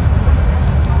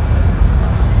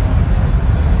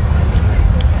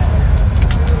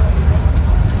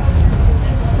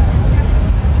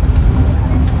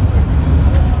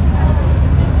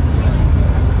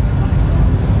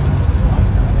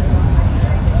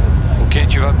 Ok,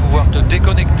 tu vas pouvoir te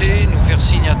déconnecter, nous faire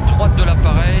signe à droite de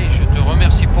l'appareil. Je te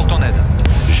remercie pour ton aide.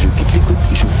 Je quitte l'écoute,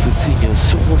 je vous fais signe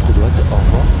sur votre droite. Au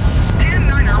revoir.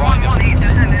 10-9er 118,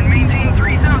 descend and maintain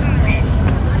 3,000 feet.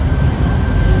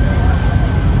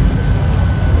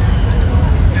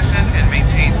 Descend and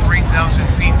maintain 3,000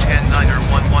 feet, 10-9er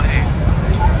 118.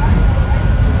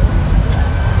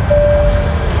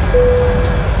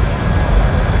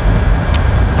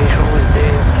 visual was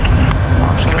there.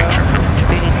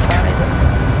 Speed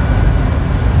inside.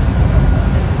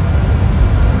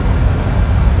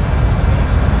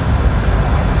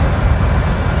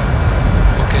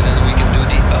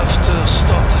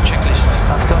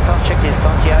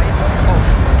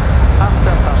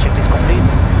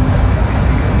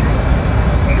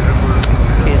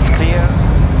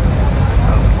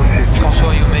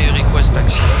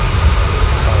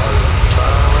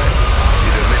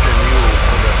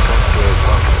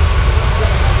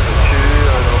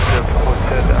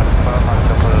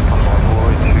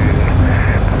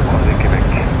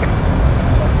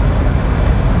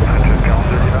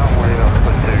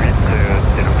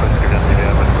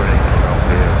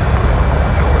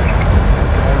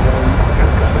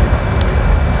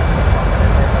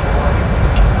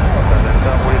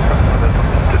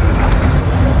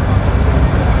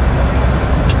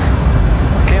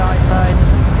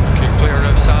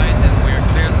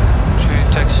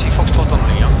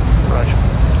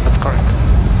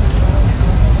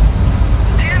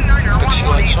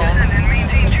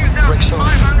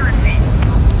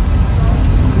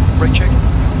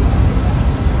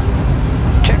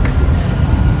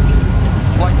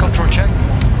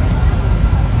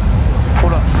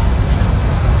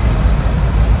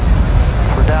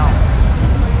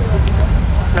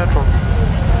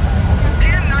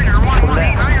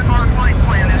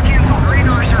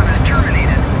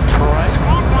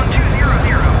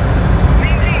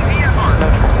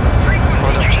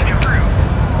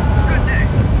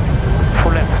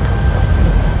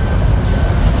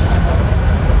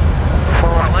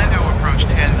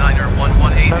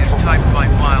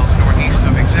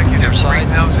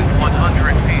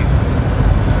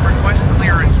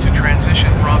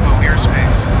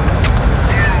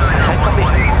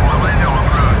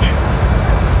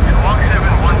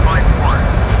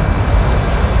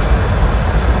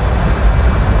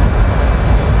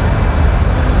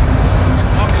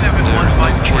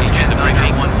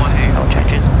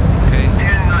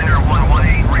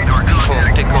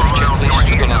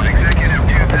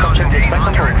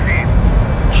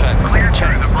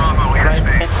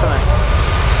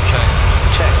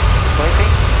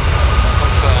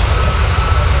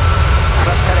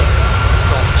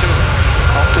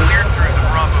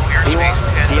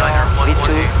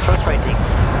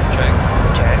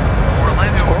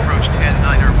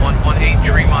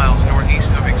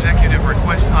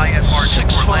 request IFR to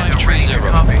Orlando ready to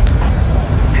copy.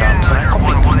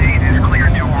 109-118 is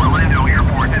cleared to Orlando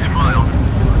Airport as filed.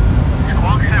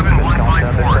 Squawk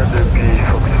 7154. Depuis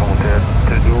fonction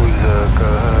théâtre 12,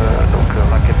 donc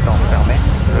maquette fermée.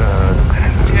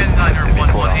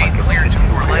 10-9-118 cleared to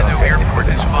Orlando Airport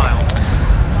as filed.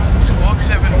 Squawk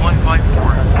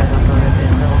 7154.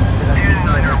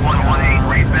 10-9-118,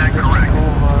 read back correct.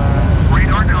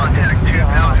 Radar contact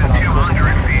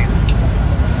 2,200 feet.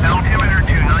 Altimeter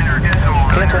 29.9,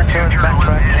 turn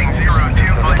left heading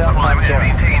 025 climb and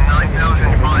maintain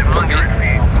 9,500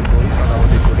 feet.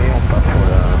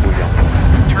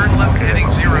 Turn left heading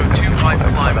 025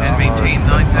 climb and maintain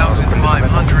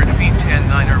 9,500 feet.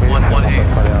 10-9-118.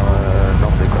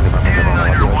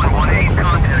 10-9-118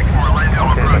 contact Orlando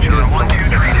approach on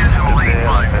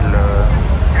 123.85.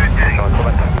 Good day.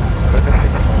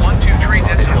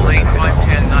 123.85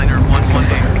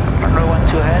 10-9-118. Number 1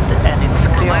 to head and it's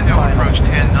clear. Orlando approach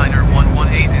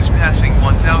 10-9-118 is passing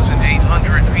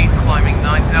 1,800 feet, climbing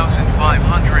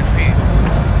 9,500 feet.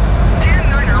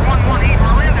 10-9-118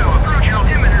 Orlando approach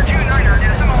altimeter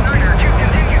 29.92,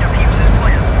 continue to keep this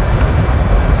plan.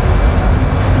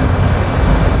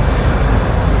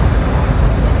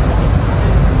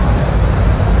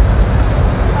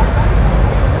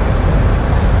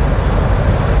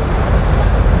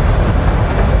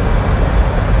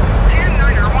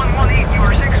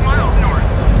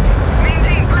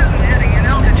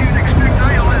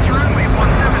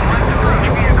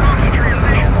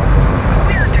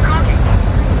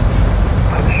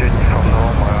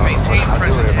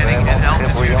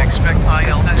 Expect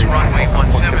ILS runway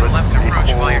 17 left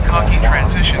approach via Cocky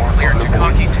transition cleared to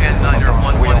Cocky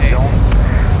 10-9-118.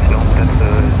 Sinon peut-être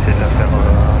essayer de la faire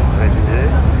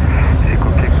réviser. J'ai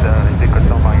copié que ça arrivait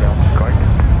côté en arrière, correct.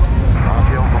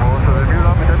 Ok, on commence, ça va mieux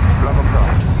là peut-être. Là comme ça.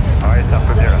 Ouais, c'est un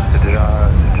peu mieux là, c'est déjà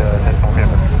nettement mieux.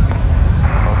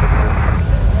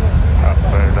 Ah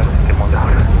ouais, là c'était moins bien.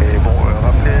 Et bon,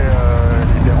 rappelez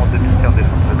Libérant 2015 des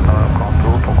centres de train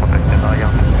Canto pour contacter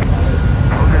Maria.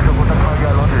 Ok, je contacte Maria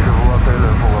alors et je vous rappelle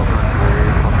pour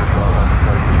fluctuer quand ce soir.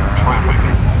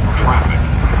 Traffic.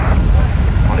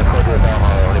 On est prêt au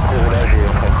roulage et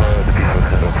on sera prêt depuis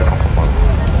 50 mois.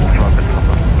 Je vous rappelle ça.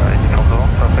 Une force devant,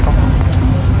 ça va 50.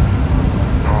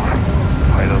 Bon.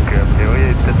 Ouais, donc a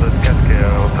priori, peut-être notre casque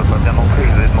on ne peut pas bien non plus.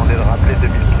 Je vous ai demandé de rappeler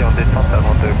 2000 pieds en descente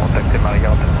avant de contacter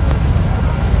Marie-Garde.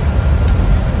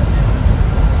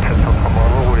 703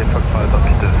 Bravo, roulez Fox sur la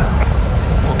torpideuse.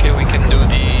 Okay, we can do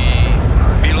the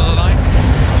below the line.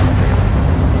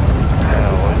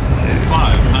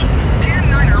 500.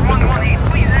 10-9-118,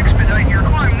 please expedite your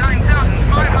climb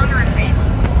 9,500 feet.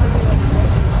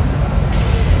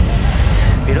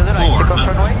 Below the line, take off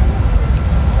runway.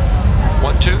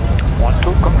 1-2.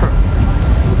 1-2, confirm.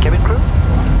 Cabin crew?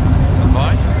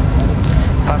 Advise.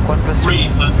 Park 1 plus 3.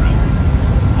 300.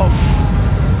 Off.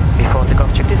 Before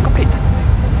takeoff checklist complete.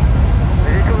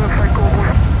 Véhicule 200.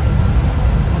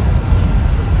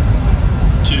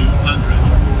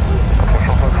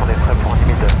 Attention, on est prêt pour un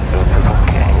limite.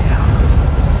 Ok.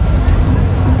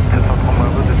 703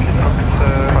 Bravo depuis Fox.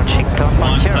 Approaching turn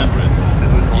 100.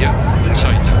 Yeah,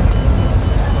 inside.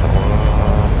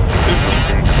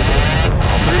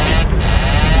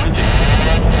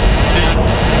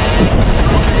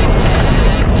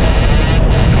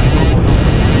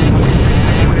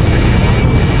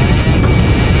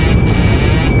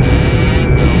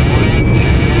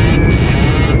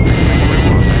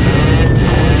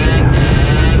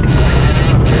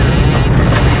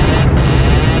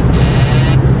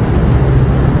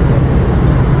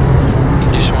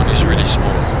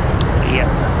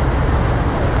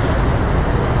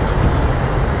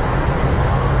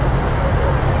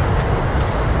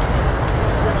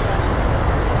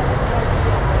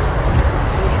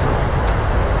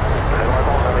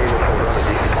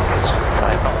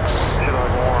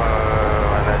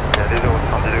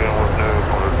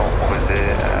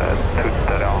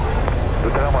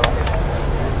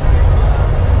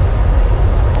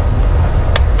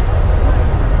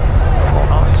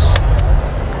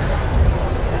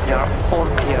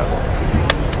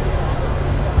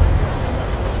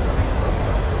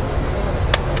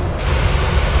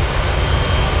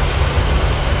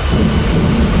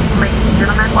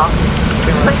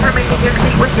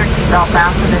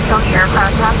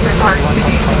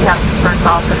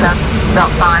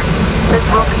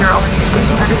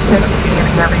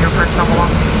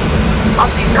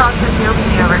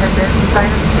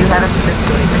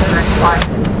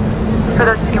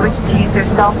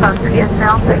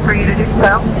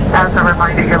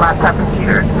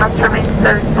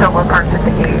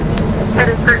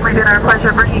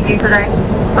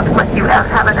 'Cause Looks like you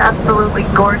have an absolutely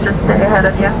gorgeous day ahead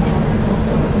of you.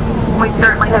 We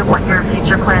certainly hope when your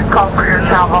future plans call for your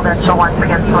travel that you'll once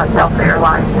again select Delta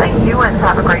Airlines. Thank you and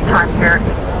have a great time here.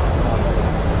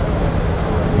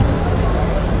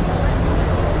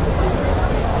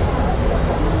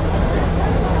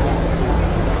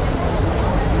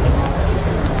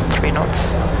 It's 3 knots.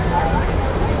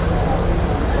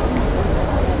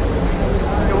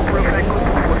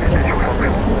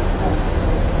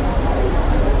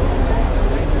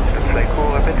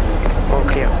 All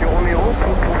clear.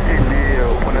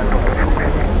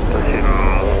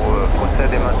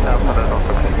 Procède et maintien pour la danse.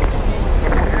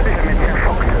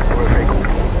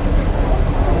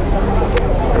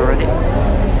 We're ready.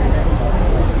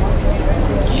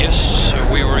 Yes,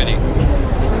 we're ready.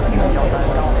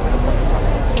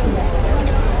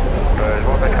 Je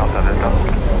vois pas 41 Delta.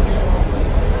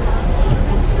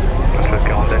 Je fais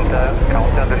 40 Delta,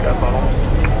 41 Delta, pardon.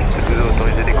 C'est toujours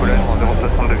autorisé décollage en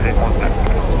 060 degrés 39.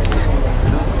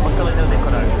 Autorisé au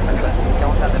décollage,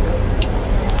 41 Delta.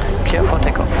 Clear for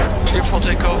takeoff. Clear for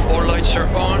takeoff, all lights are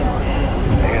on.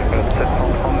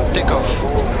 Takeoff.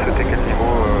 C'était quel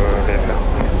niveau VFR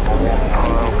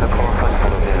 85 pour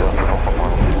le VFR, toujours sans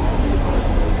point.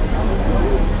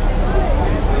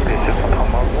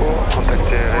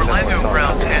 Orlando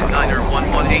ground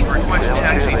 10-9er-118, request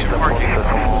taxi to parking.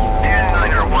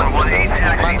 10-9er-118,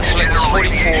 taxi to General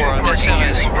Aviation Parking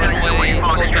using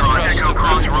Foxtrot Echo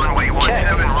Cross Runway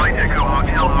 17 right Echo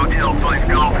Hotel 5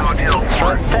 Golf Hotel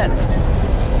 4.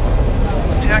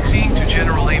 Taxiing to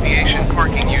General Aviation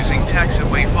Parking using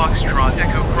taxiway Foxtrot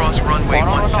Echo Cross Runway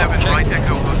 17 right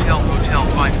Echo Hotel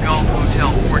 5 Golf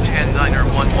Hotel 4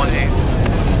 10-9er-118.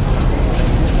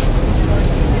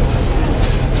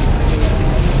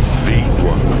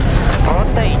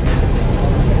 Rotate.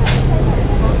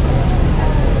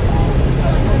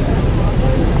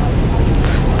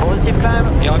 Positive climb.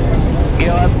 Gear up.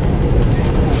 Gear up.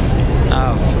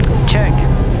 Now, check.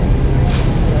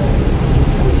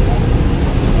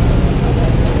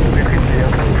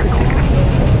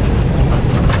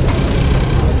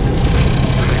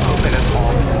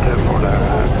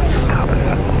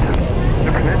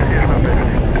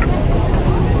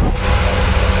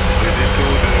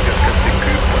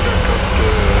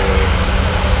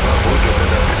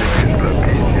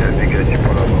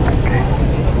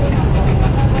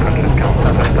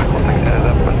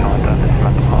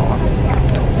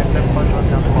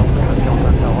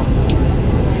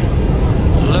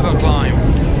 Lever climb.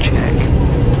 Check.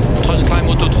 Thrust climb,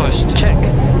 auto thrust. Check.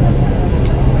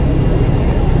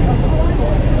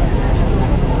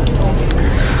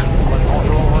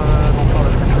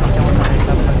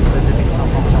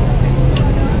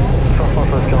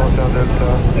 Delta,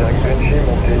 direct Benji,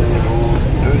 montez niveau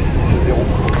 260.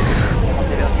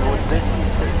 Montez vers niveau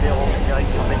 2670,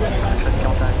 direction Benji, flash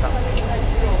 41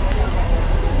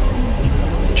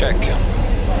 Check.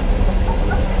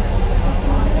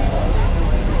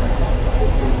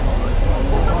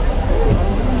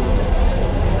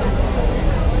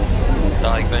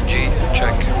 Direct Benji,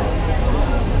 check.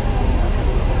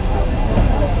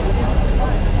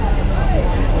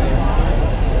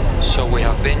 So we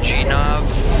have Benji nav.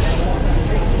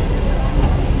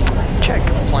 Check.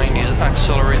 Plane is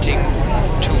accelerating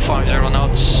 250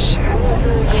 knots.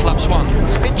 Flaps 1.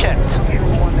 Speed check.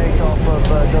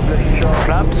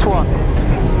 Flaps 1.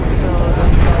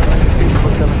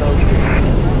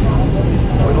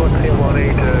 Runway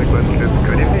 318,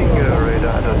 good evening,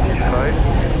 radar identified.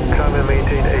 Climb and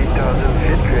maintain 8,000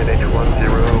 feet, QNH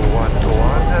 1011.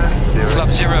 Flap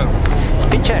 0.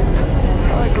 Speed check.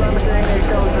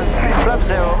 Flap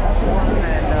 0.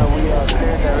 And we are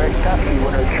clear direct taxi,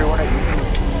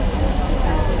 10318.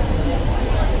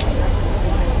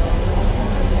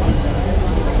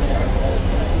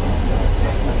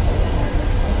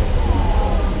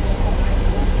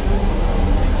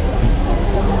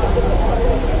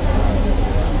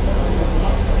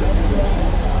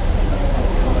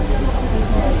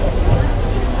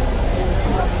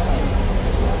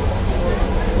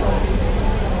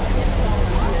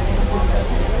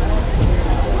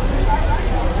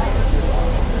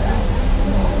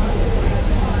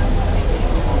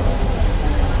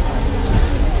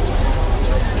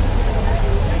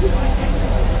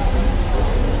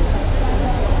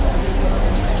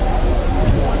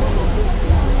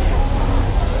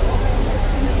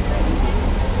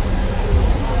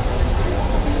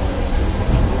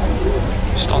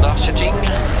 Standard setting.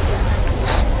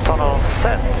 Tunnel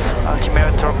set.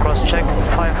 Altimeter cross check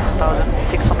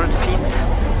 5,600 feet.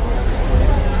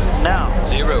 Now.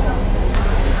 0.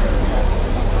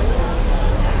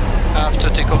 After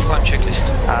takeoff climb checklist.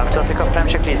 After takeoff climb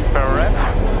checklist per rep.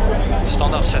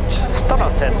 Standard set.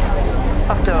 Standard set.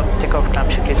 After takeoff climb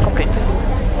checklist complete.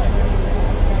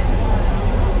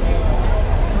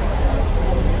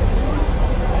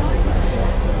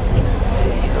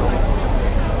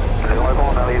 Le Dragon,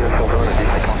 on arrive sur zone à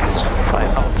 10,50.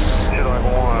 5 knots. Monsieur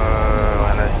Dragon,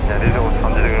 on a signalé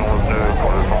 070 degrés 11 nœuds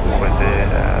pour le vent pour aider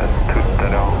tout à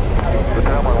l'heure. Tout à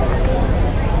l'heure, Dragon.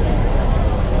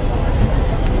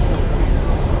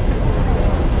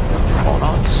 4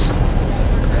 knots.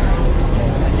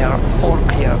 And you're all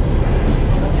clear.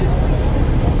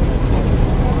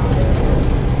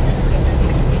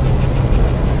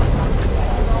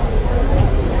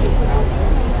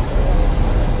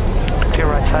 Clear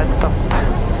right side, top.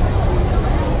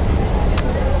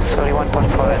 31.5.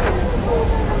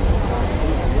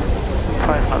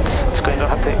 5 knots. It's going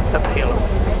uphill.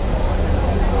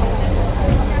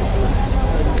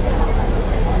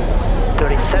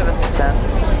 37%.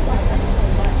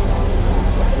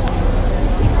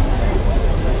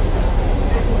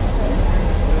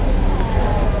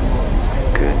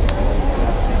 Good.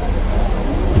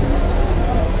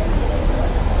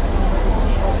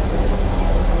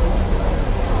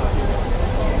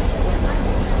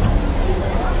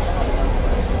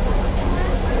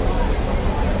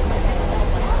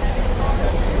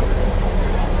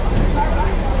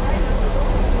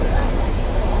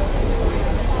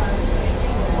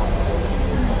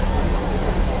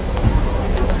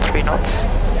 It's 3 knots.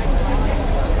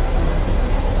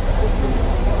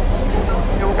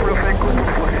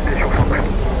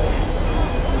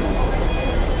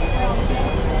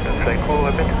 Psycho,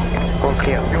 répète. All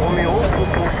clear. Romeo, pour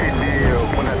procéder au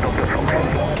point d'attente de fonction.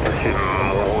 Monsieur,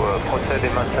 on procède et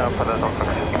maintient un point d'attente de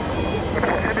fonction.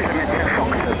 Procède et je maintiens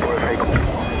fonction pour le Psycho.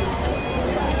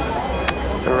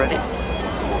 You ready?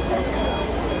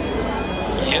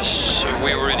 Yes,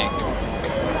 we're ready.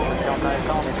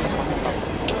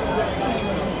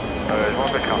 Je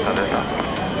m'appelle Quentin Delta.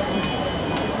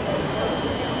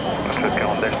 Je fais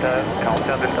 41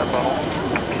 Delta, pardon.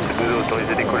 Piste 2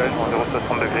 autorisé décollage,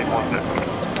 060 degrés, 11 nœuds.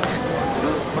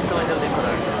 Autorisé au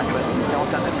décollage,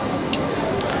 41 Delta.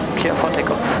 Clear for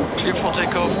takeoff. Clear for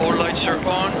takeoff, all lights are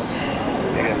on.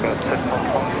 Égal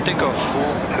 730. Takeoff.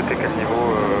 C'était quel niveau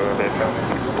BFM?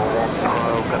 Bon, on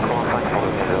sera au 85 sur le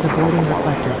The boarding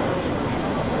requested.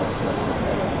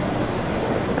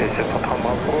 Et 730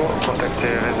 Bravo, contactez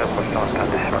les approches dans le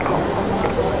décimal 30.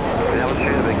 Bien reçu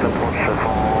avec l'approche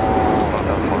 721.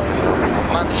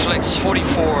 Manflex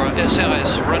 44,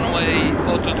 SRS, runway,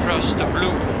 auto thrust,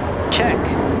 blue. Check.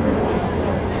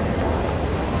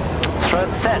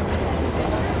 Thrust set.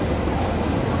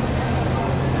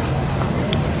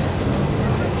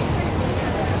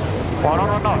 One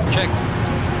on knots. Check.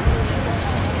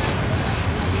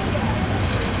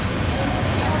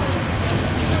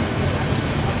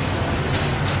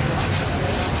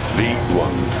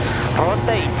 V1.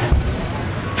 Rotate.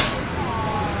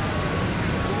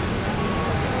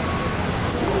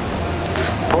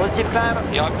 Positive climb.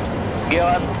 Gear up. Gear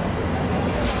up.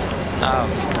 Now.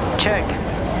 Check.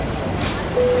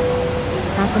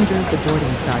 Passengers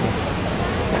deboarding started.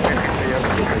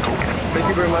 Thank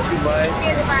you very much, goodbye.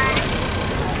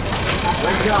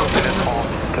 Let's go.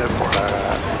 Pour la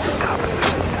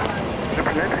je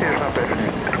planète et je rappelle.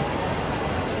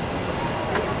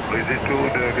 Les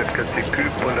étoiles de 4CQ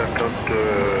pour l'attente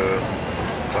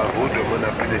à vous de mon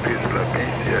appui des pieds sur la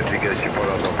piste et à dégager pour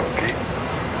la papier.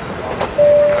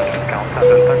 45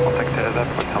 Delta, contactez les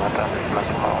approches sur l'international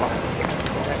 3.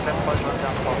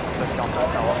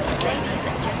 Ladies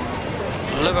and gentlemen.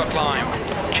 Lever climb.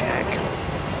 Check.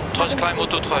 Thrust climb,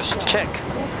 auto thrust. Check.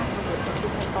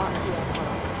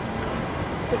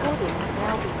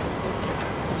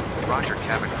 Roger,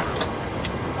 cabin crew.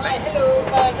 Hi, hello,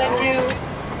 thank you.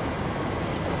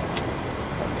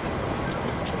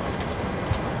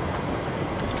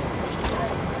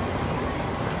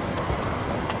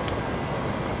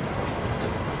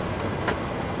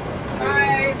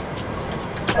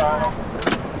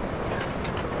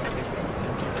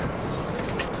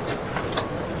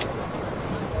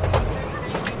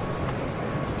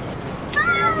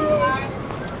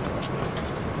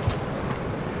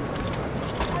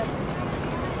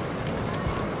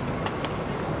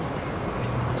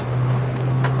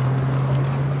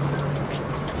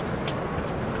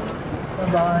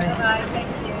 Bye. Bye, thank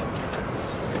you.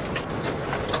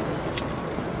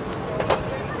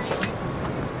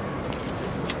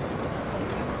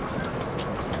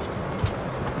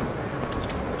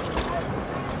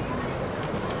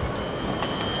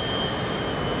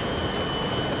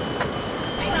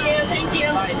 Thank you.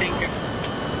 Bye, thank you.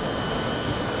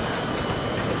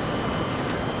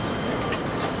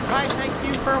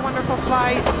 a wonderful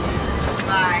flight.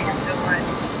 Bye. Have a good one.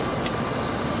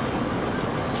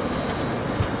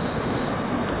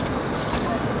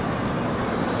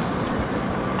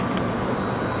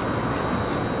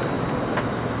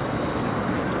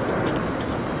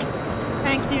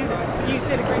 Thank you. You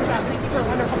did a great job. Thank you for a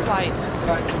wonderful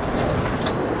flight.